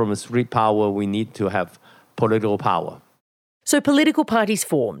apart from street power, we need to have political power. So political parties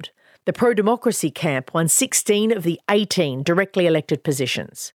formed. The pro-democracy camp won 16 of the 18 directly elected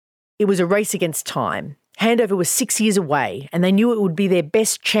positions. It was a race against time. Handover was 6 years away, and they knew it would be their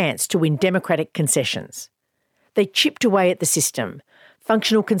best chance to win democratic concessions. They chipped away at the system.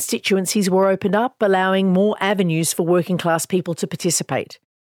 Functional constituencies were opened up, allowing more avenues for working class people to participate.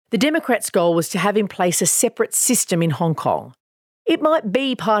 The Democrats' goal was to have in place a separate system in Hong Kong. It might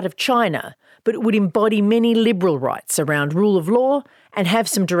be part of China, but it would embody many liberal rights around rule of law and have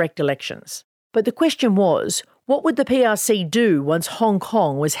some direct elections. But the question was, what would the PRC do once Hong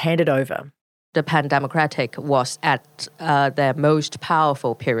Kong was handed over? the Pan-Democratic was at their most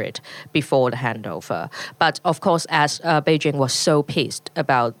powerful period before the handover. But of course, as Beijing was so pissed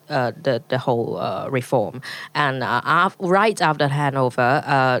about the whole reform, and right after the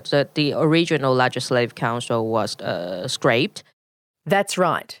handover, the original Legislative Council was scrapped. That's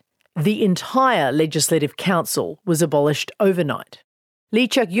right. The entire Legislative Council was abolished overnight. Lee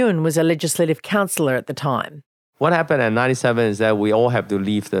Chak-yun was a legislative councillor at the time. What happened in 1997 is that we all have to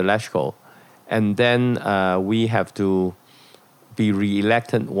leave the LegCo. And then we have to be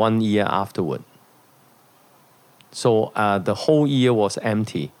re-elected 1 year afterward. So the whole year was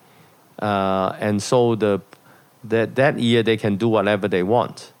empty. And so that year they can do whatever they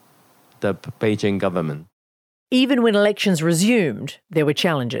want, the Beijing government. Even when elections resumed, there were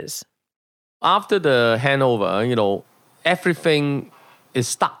challenges. After the handover, everything is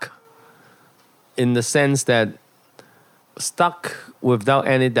stuck in the sense that stuck without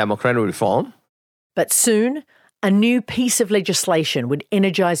any democratic reform. But soon, a new piece of legislation would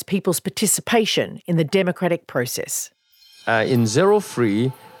energise people's participation in the democratic process. In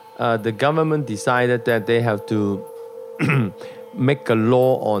 03, the government decided that they have to make a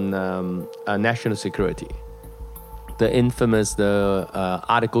law on national security. The infamous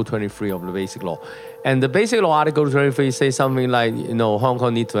Article 23 of the Basic Law. And the Basic Law, Article 23, says something like, Hong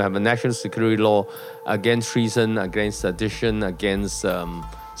Kong needs to have a national security law against treason, against sedition, against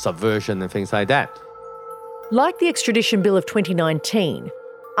subversion and things like that. Like the Extradition Bill of 2019,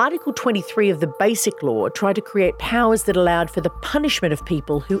 Article 23 of the Basic Law tried to create powers that allowed for the punishment of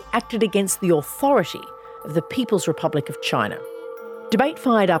people who acted against the authority of the People's Republic of China. Debate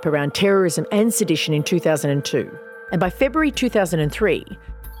fired up around terrorism and sedition in 2002, and by February 2003,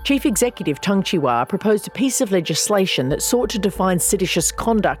 Chief Executive Tung Chee-hwa proposed a piece of legislation that sought to define seditious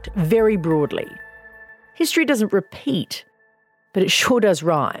conduct very broadly. History doesn't repeat, but it sure does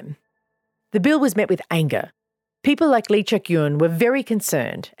rhyme. The bill was met with anger. People like Lee Chak-yun were very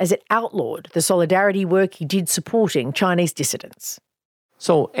concerned as it outlawed the solidarity work he did supporting Chinese dissidents.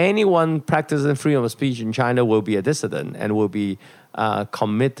 So anyone practicing freedom of speech in China will be a dissident and will be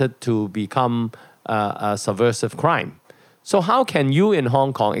committed to become a subversive crime. So how can you in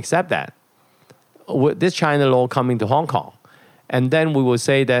Hong Kong accept that? With this China law coming to Hong Kong. And then we will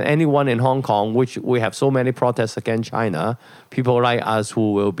say that anyone in Hong Kong, which we have so many protests against China, people like us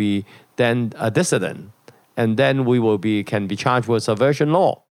who will be then a dissident, and then we can be charged with subversion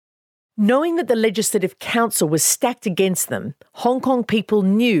law. Knowing that the Legislative Council was stacked against them, Hong Kong people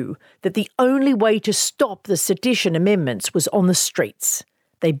knew that the only way to stop the sedition amendments was on the streets.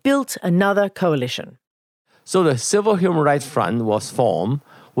 They built another coalition. So the Civil Human Rights Front was formed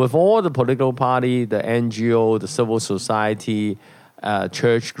with all the political party, the NGO, the civil society,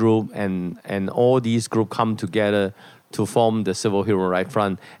 church group, and all these groups come together to form the Civil Human Rights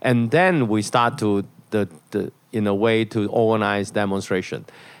Front. And then we start to, in a way, to organize demonstration.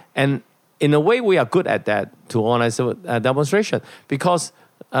 And in a way, we are good at that, to organize a demonstration, because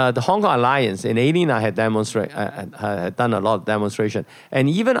the Hong Kong Alliance in 89 had done a lot of demonstration. And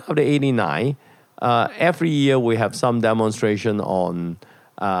even after 89, every year we have some demonstration on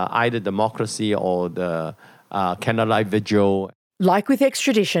either democracy or the candlelight vigil. Like with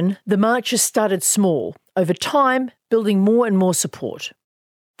extradition, the marches started small. Over time, building more and more support.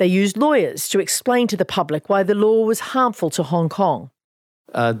 They used lawyers to explain to the public why the law was harmful to Hong Kong.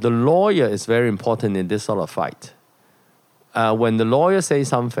 The lawyer is very important in this sort of fight. When the lawyer says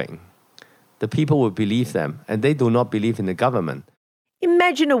something, the people will believe them, and they do not believe in the government.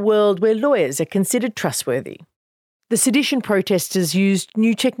 Imagine a world where lawyers are considered trustworthy. The sedition protesters used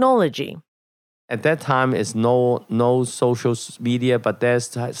new technology. At that time, it's no social media, but they're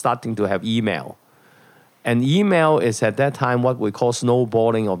starting to have email. And email is at that time what we call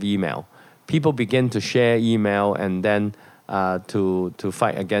snowballing of email. People begin to share email and then to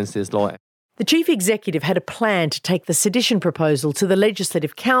fight against this law. The chief executive had a plan to take the sedition proposal to the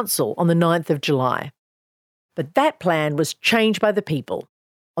Legislative Council on the 9th of July. But that plan was changed by the people.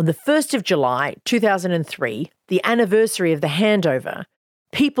 On the 1st of July 2003, the anniversary of the handover,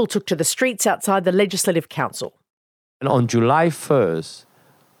 people took to the streets outside the Legislative Council. And on July 1st,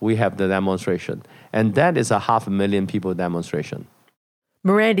 we have the demonstration. And that is a 500,000 people demonstration.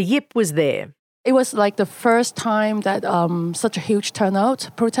 Miranda Yip was there. It was like the first time that such a huge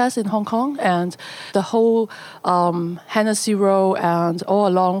turnout protest in Hong Kong, and the whole Hennessy Road and all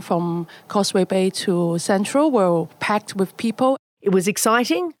along from Causeway Bay to Central were packed with people. It was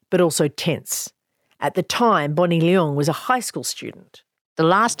exciting, but also tense. At the time, Bonnie Leong was a high school student. The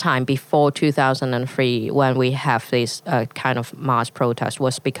last time before 2003 when we have this kind of mass protest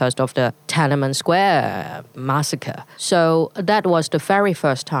was because of the Tiananmen Square massacre. So that was the very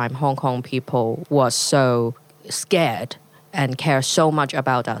first time Hong Kong people was so scared and care so much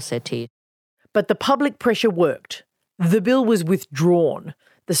about our city. But the public pressure worked. The bill was withdrawn.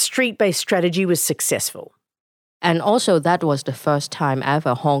 The street-based strategy was successful. And also that was the first time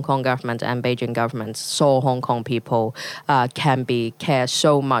ever Hong Kong government and Beijing government saw Hong Kong people care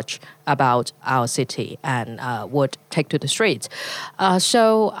so much about our city and would take to the streets.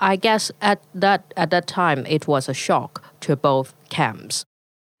 So I guess at that time it was a shock to both camps.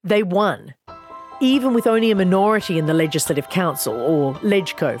 They won, even with only a minority in the Legislative Council, or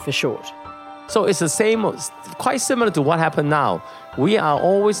LegCo for short. So it's the same, quite similar to what happened now. We are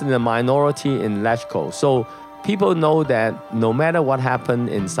always in the minority in LegCo. So people know that no matter what happened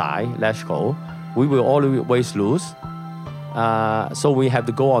inside LegCo, we will always lose. So we have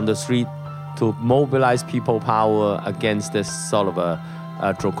to go on the street to mobilize people power against this sort of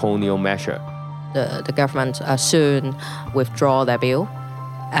a draconian measure. The government soon withdraw their bill.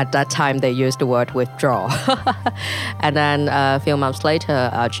 At that time, they used the word withdraw. And then a few months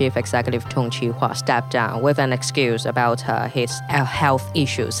later, our Chief Executive Tung Chee-hwa stepped down with an excuse about his health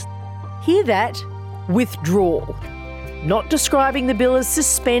issues. Hear that? Withdrawal. Not describing the bill as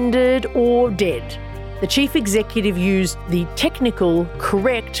suspended or dead. The Chief Executive used the technical,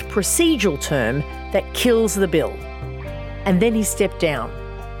 correct procedural term that kills the bill. And then he stepped down.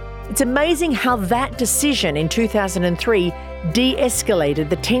 It's amazing how that decision in 2003 de-escalated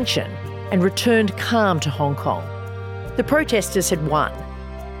the tension and returned calm to Hong Kong. The protesters had won,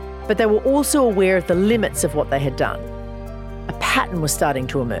 but they were also aware of the limits of what they had done. A pattern was starting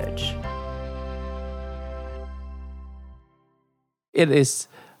to emerge. It is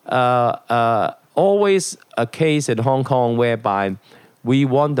always a case in Hong Kong whereby we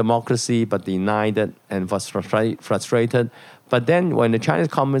want democracy but denied it and was frustrated. But then when the Chinese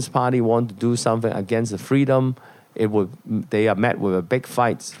Communist Party want to do something against the freedom, they are met with a big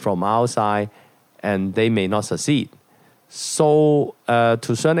fight from our side and they may not succeed. So to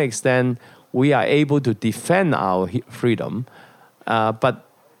a certain extent, we are able to defend our freedom, but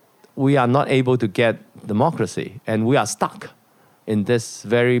we are not able to get democracy, and we are stuck in this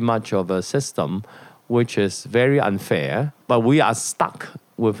very much of a system which is very unfair, but we are stuck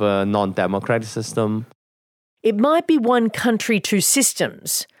with a non-democratic system. It might be one country, two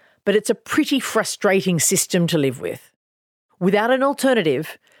systems, but it's a pretty frustrating system to live with. Without an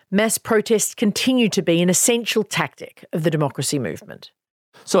alternative, mass protests continue to be an essential tactic of the democracy movement.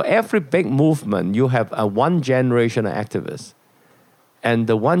 So every big movement, you have a one generation of activists. And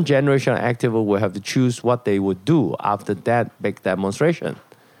the one generation of activists will have to choose what they would do after that big demonstration.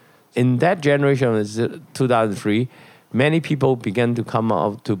 In that generation of 2003, many people began to come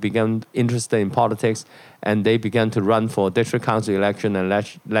out to become interested in politics, and they began to run for district council election and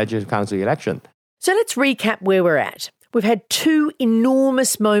legislative council election. So let's recap where we're at. We've had two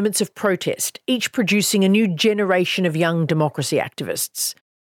enormous moments of protest, each producing a new generation of young democracy activists.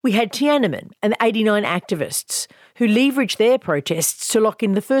 We had Tiananmen and the 89 activists who leveraged their protests to lock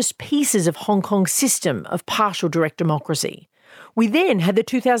in the first pieces of Hong Kong's system of partial direct democracy. We then had the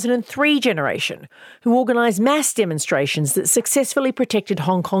 2003 generation who organised mass demonstrations that successfully protected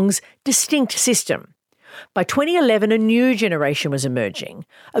Hong Kong's distinct system. By 2011, a new generation was emerging.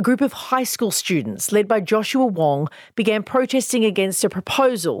 A group of high school students, led by Joshua Wong, began protesting against a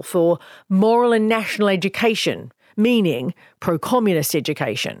proposal for moral and national education, meaning pro-communist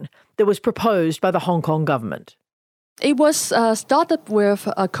education, that was proposed by the Hong Kong government. It was started with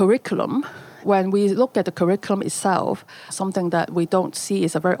a curriculum. When we look at the curriculum itself, something that we don't see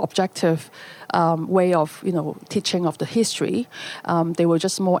is a very objective way of teaching of the history. They were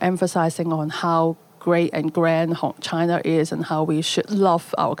just more emphasizing on how great and grand China is and how we should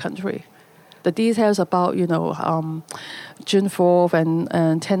love our country. The details about, June 4th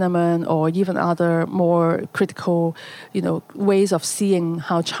and Tiananmen, or even other more critical, ways of seeing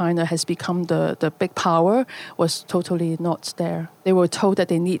how China has become the big power was totally not there. They were told that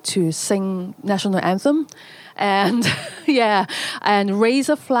they need to sing national anthem and and raise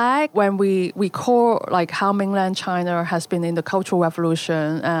a flag when we call like how mainland China has been in the Cultural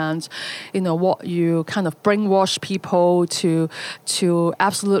Revolution, and what you kind of brainwash people to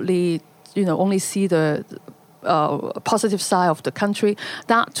absolutely only see the positive side of the country.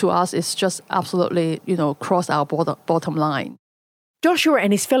 That to us is just absolutely cross our bottom line. Joshua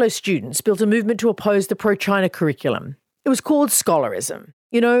and his fellow students built a movement to oppose the pro-China curriculum. It was called scholarism.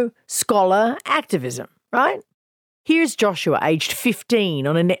 Scholar activism, right? Here's Joshua, aged 15,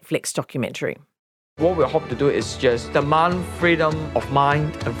 on a Netflix documentary. What we hope to do is just demand freedom of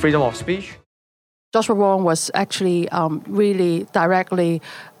mind and freedom of speech. Joshua Wong was actually really directly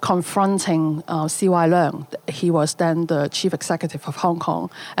confronting C.Y. Leung. He was then the chief executive of Hong Kong.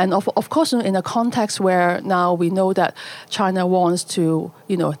 And of course, in a context where now we know that China wants to,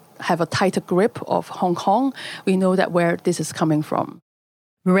 have a tighter grip of Hong Kong, we know that where this is coming from.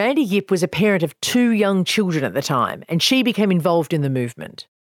 Miranda Yip was a parent of 2 young children at the time, and she became involved in the movement.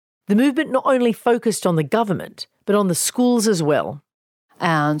 The movement not only focused on the government, but on the schools as well.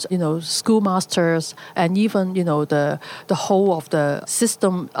 And, schoolmasters and even, the whole of the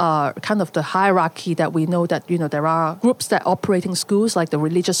system, kind of the hierarchy that we know that, there are groups that operate in schools, like the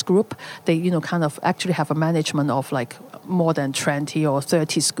religious group. They, kind of actually have a management of like more than 20 or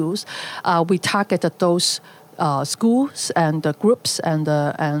 30 schools. We targeted those schools and the groups and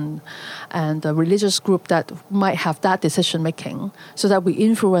the religious group that might have that decision making, so that we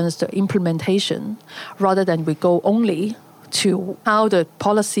influence the implementation rather than we go only to how the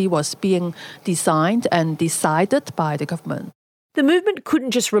policy was being designed and decided by the government. The movement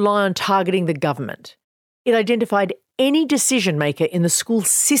couldn't just rely on targeting the government. It identified any decision maker in the school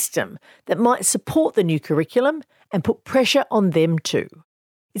system that might support the new curriculum and put pressure on them too.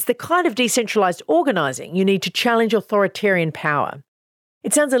 It's the kind of decentralised organising you need to challenge authoritarian power.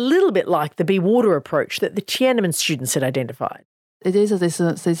 It sounds a little bit like the Be Water approach that the Tiananmen students had identified. It is a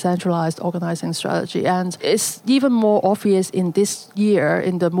decentralized organizing strategy, and it's even more obvious in this year,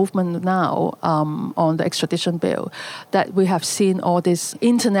 in the movement now on the extradition bill, that we have seen all this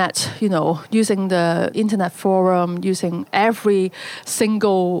internet, using the internet forum, using every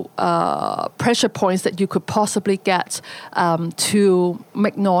single pressure points that you could possibly get to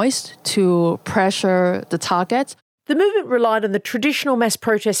make noise, to pressure the target. The movement relied on the traditional mass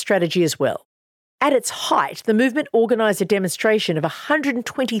protest strategy as well. At its height, the movement organised a demonstration of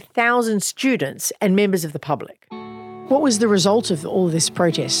 120,000 students and members of the public. What was the result of all this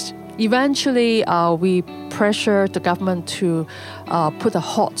protest? Eventually, we pressured the government to put a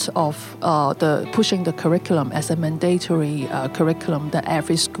halt of pushing the curriculum as a mandatory curriculum that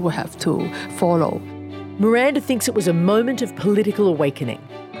every school have to follow. Miranda thinks it was a moment of political awakening.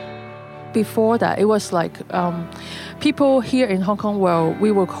 Before that, it was like people here in Hong Kong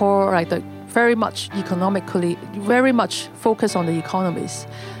we will call like the very much economically, very much focused on the economies.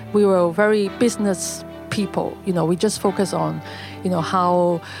 We were very business people. We just focus on,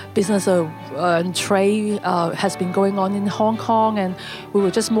 how business and trade has been going on in Hong Kong, and we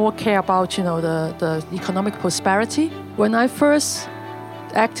would just more care about, the economic prosperity. When I first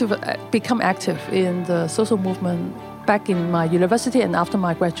become active in the social movement back in my university and after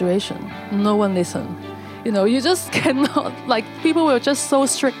my graduation, no one listened. You just cannot, people were just so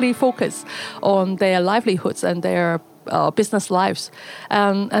strictly focused on their livelihoods and their business lives.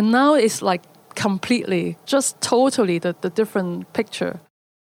 And now it's completely, just totally the different picture.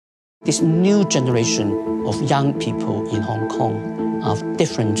 This new generation of young people in Hong Kong are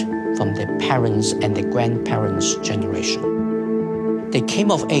different from their parents' and their grandparents' generation. They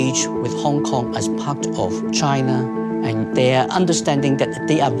came of age with Hong Kong as part of China, and they are understanding that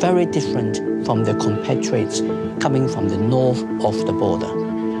they are very different from their compatriots coming from the north of the border.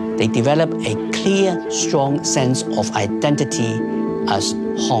 They develop a clear, strong sense of identity as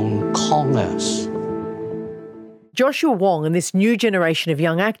Hong Kongers. Joshua Wong and this new generation of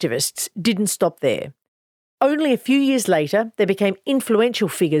young activists didn't stop there. Only a few years later, they became influential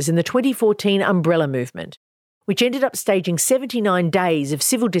figures in the 2014 Umbrella movement, which ended up staging 79 days of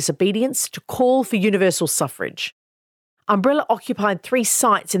civil disobedience to call for universal suffrage. Umbrella occupied 3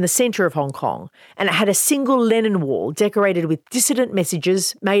 sites in the centre of Hong Kong, and it had a single Lenin wall decorated with dissident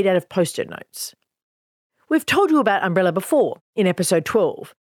messages made out of post-it notes. We've told you about Umbrella before, in episode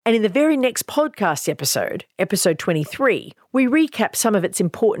 12, and in the very next podcast episode, episode 23, we recap some of its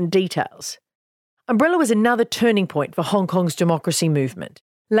important details. Umbrella was another turning point for Hong Kong's democracy movement,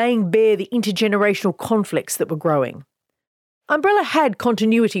 laying bare the intergenerational conflicts that were growing. Umbrella had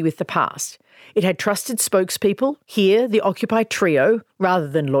continuity with the past. It had trusted spokespeople, here the Occupy trio, rather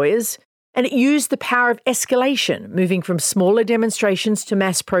than lawyers, and it used the power of escalation, moving from smaller demonstrations to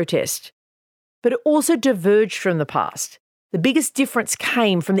mass protest. But it also diverged from the past. The biggest difference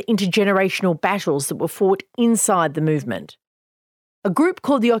came from the intergenerational battles that were fought inside the movement. A group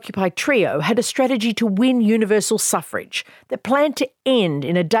called the Occupy Trio had a strategy to win universal suffrage that planned to end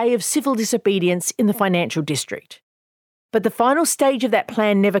in a day of civil disobedience in the financial district. But the final stage of that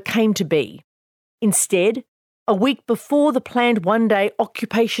plan never came to be. Instead, a week before the planned one-day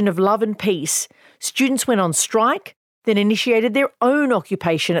occupation of love and peace, students went on strike, then initiated their own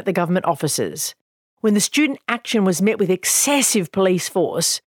occupation at the government offices. When the student action was met with excessive police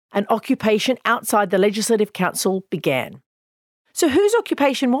force, An occupation outside the Legislative Council began. So whose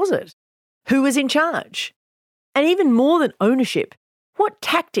occupation was it? Who was in charge? And even more than ownership, what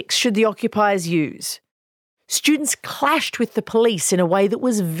tactics should the occupiers use? Students clashed with the police in a way that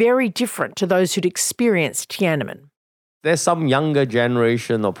was very different to those who'd experienced Tiananmen. There's some younger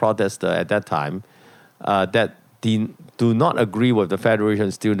generation of protester at that time that do not agree with the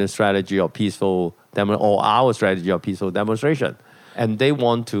Federation student strategy of peaceful or our strategy of peaceful demonstration. And they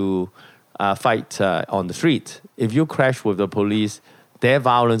want to fight on the street. If you clash with the police, their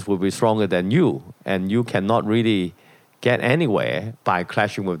violence will be stronger than you, and you cannot really get anywhere by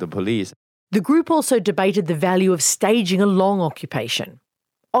clashing with the police. The group also debated the value of staging a long occupation.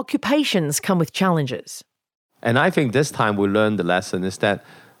 Occupations come with challenges. And I think this time we learned the lesson is that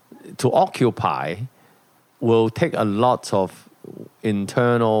to occupy will take a lot of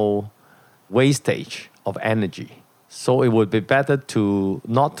internal wastage of energy. So it would be better to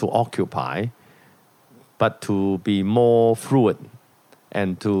not to occupy, but to be more fluid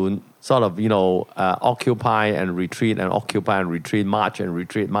and to sort of, occupy and retreat and occupy and retreat, march and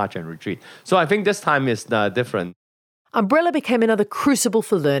retreat, march and retreat. So I think this time is different. Umbrella became another crucible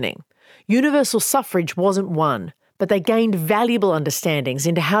for learning. Universal suffrage wasn't won, but they gained valuable understandings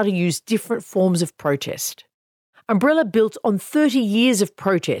into how to use different forms of protest. Umbrella built on 30 years of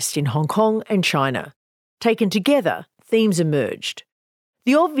protest in Hong Kong and China. Taken together, themes emerged.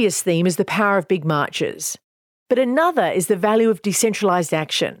 The obvious theme is the power of big marches. But another is the value of decentralised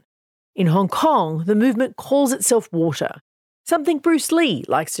action. In Hong Kong, the movement calls itself water, something Bruce Lee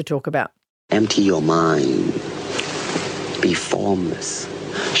likes to talk about. Empty your mind. Be formless,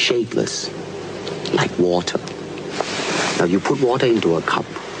 shapeless, like water. Now you put water into a cup,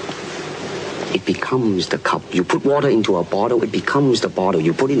 it becomes the cup. You put water into a bottle, it becomes the bottle.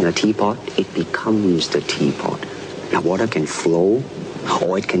 You put it in a teapot, it becomes the teapot. Now water can flow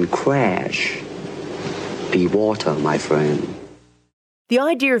or it can crash. Be water, my friend. The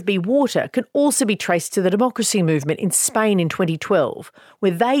idea of be water can also be traced to the democracy movement in Spain in 2012,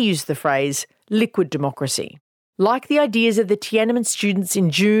 where they used the phrase liquid democracy. Like the ideas of the Tiananmen students in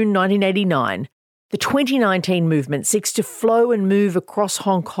June 1989, the 2019 movement seeks to flow and move across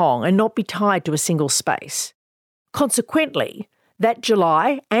Hong Kong and not be tied to a single space. Consequently, that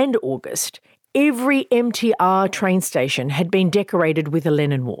July and August, every MTR train station had been decorated with a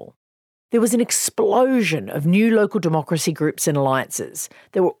Lenin wall. There was an explosion of new local democracy groups and alliances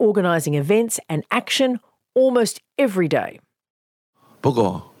that were organising events and action almost every day. 不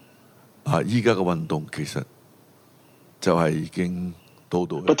過依家嘅運動其實就係已經到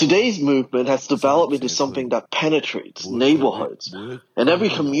到。But today's movement has developed into something that penetrates neighborhoods, and every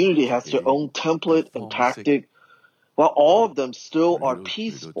community has their own template and tactic, while all of them still are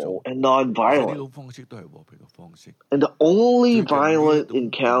peaceful and non-violent. And the only violent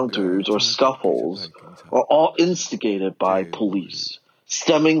encounters or scuffles are all instigated by police,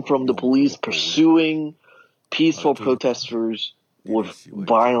 stemming from the police pursuing peaceful protesters with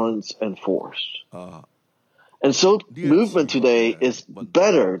violence and force. And so movement today is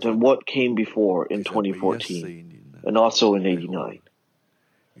better than what came before in 2014 and also in 89.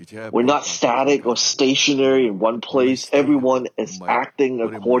 We're not static or stationary in one place. Everyone is acting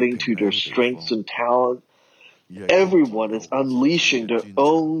according to their strengths and talent. Everyone is unleashing their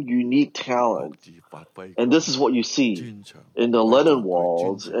own unique talent. And this is what you see in the Lenin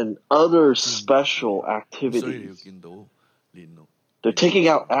walls and other special activities. They're taking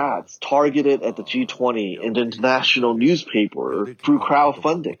out ads targeted at the G20 and the international newspaper through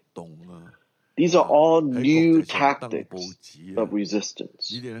crowdfunding. These are all new tactics of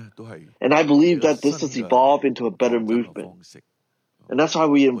resistance. And I believe that this has evolved into a better movement. And that's why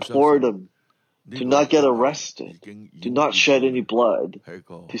we implore them to not get arrested, to not shed any blood,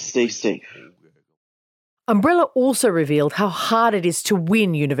 to stay safe. Umbrella also revealed how hard it is to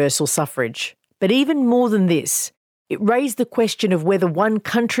win universal suffrage. But even more than this, it raised the question of whether one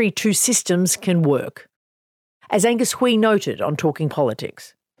country, two systems can work. As Angus Hui noted on Talking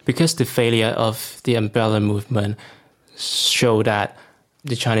Politics. Because the failure of the Umbrella movement showed that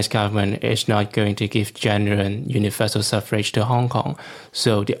the Chinese government is not going to give genuine universal suffrage to Hong Kong.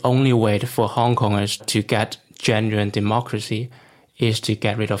 So the only way for Hong Kongers to get genuine democracy is to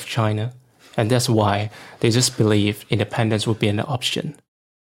get rid of China. And that's why they just believe independence would be an option.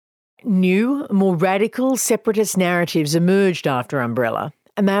 New, more radical separatist narratives emerged after Umbrella,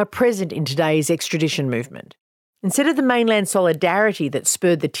 and they are present in today's extradition movement. Instead of the mainland solidarity that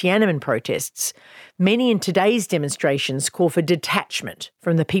spurred the Tiananmen protests, many in today's demonstrations call for detachment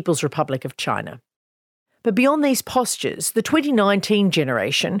from the People's Republic of China. But beyond these postures, the 2019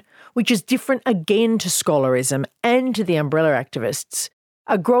 generation, which is different again to scholarism and to the Umbrella activists,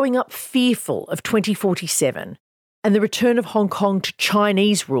 are growing up fearful of 2047 and the return of Hong Kong to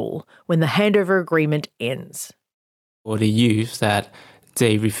Chinese rule when the handover agreement ends. For the youth that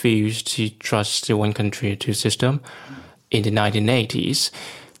they refused to trust the one country, two system in the 1980s,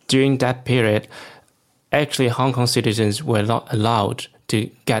 during that period, actually Hong Kong citizens were not allowed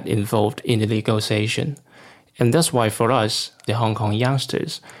to get involved in the negotiation. And that's why for us, the Hong Kong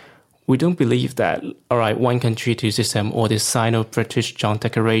youngsters, we don't believe that, all right, one country, two system or the Sino-British Joint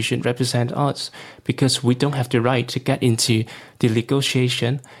Declaration represent us, because we don't have the right to get into the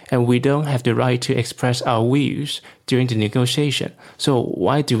negotiation and we don't have the right to express our views during the negotiation. So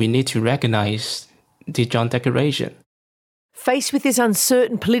why do we need to recognize the Joint Declaration? Faced with this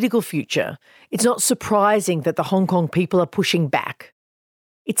uncertain political future, it's not surprising that the Hong Kong people are pushing back.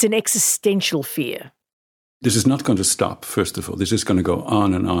 It's an existential fear. This is not going to stop, first of all. This is going to go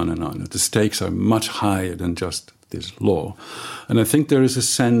on and on and on. The stakes are much higher than just this law. And I think there is a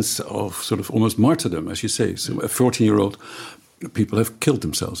sense of sort of almost martyrdom, as you say. So a 14-year-old, people have killed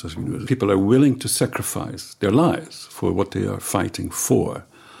themselves. As we know. People are willing to sacrifice their lives for what they are fighting for.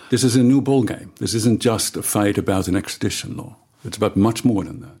 This is a new ballgame. This isn't just a fight about an extradition law. It's about much more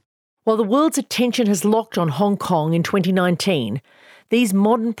than that. While the world's attention has locked on Hong Kong in 2019, these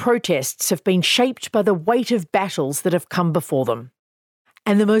modern protests have been shaped by the weight of battles that have come before them.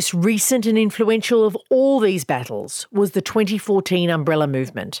 And the most recent and influential of all these battles was the 2014 Umbrella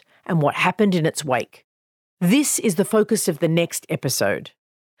Movement and what happened in its wake. This is the focus of the next episode.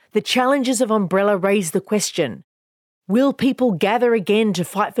 The challenges of Umbrella raise the question, will people gather again to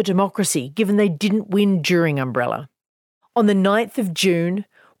fight for democracy given they didn't win during Umbrella? On the 9th of June,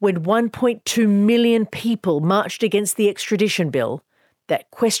 when 1.2 million people marched against the extradition bill,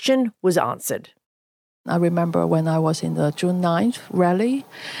 that question was answered. I remember when I was in the June 9th rally,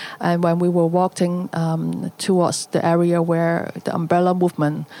 and when we were walking towards the area where the Umbrella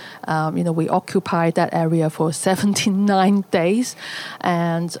Movement, we occupied that area for 79 days.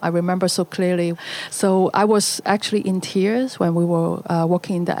 And I remember so clearly. So I was actually in tears when we were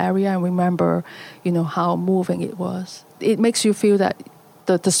walking in the area, and remember, how moving it was. It makes you feel that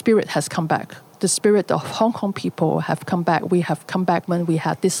the spirit has come back. The spirit of Hong Kong people have come back. We have come back when we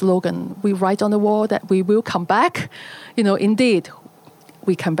had this slogan. We write on the wall that we will come back. Indeed,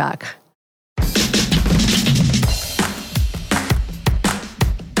 we come back.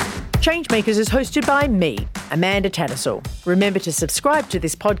 Changemakers is hosted by me, Amanda Tattersall. Remember to subscribe to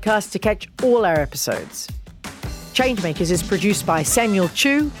this podcast to catch all our episodes. Changemakers is produced by Samuel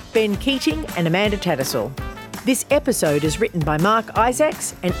Chu, Ben Keating and Amanda Tattersall. This episode is written by Mark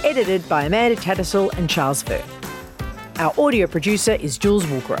Isaacs and edited by Amanda Tattersall and Charles Fur. Our audio producer is Jules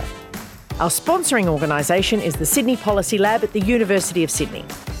Woolgrove. Our sponsoring organisation is the Sydney Policy Lab at the University of Sydney.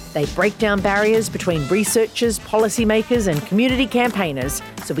 They break down barriers between researchers, policymakers and community campaigners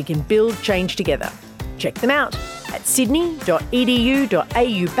so we can build change together. Check them out at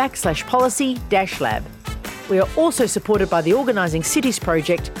sydney.edu.au/policy-lab. We are also supported by the Organising Cities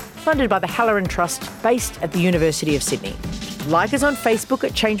project, funded by the Halloran Trust, based at the University of Sydney. Like us on Facebook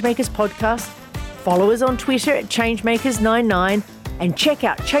at Changemakers Podcast, follow us on Twitter at Changemakers99, and check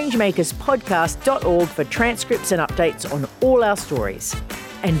out changemakerspodcast.org for transcripts and updates on all our stories.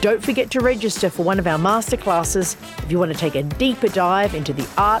 And don't forget to register for one of our masterclasses if you want to take a deeper dive into the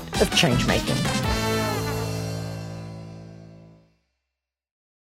art of changemaking.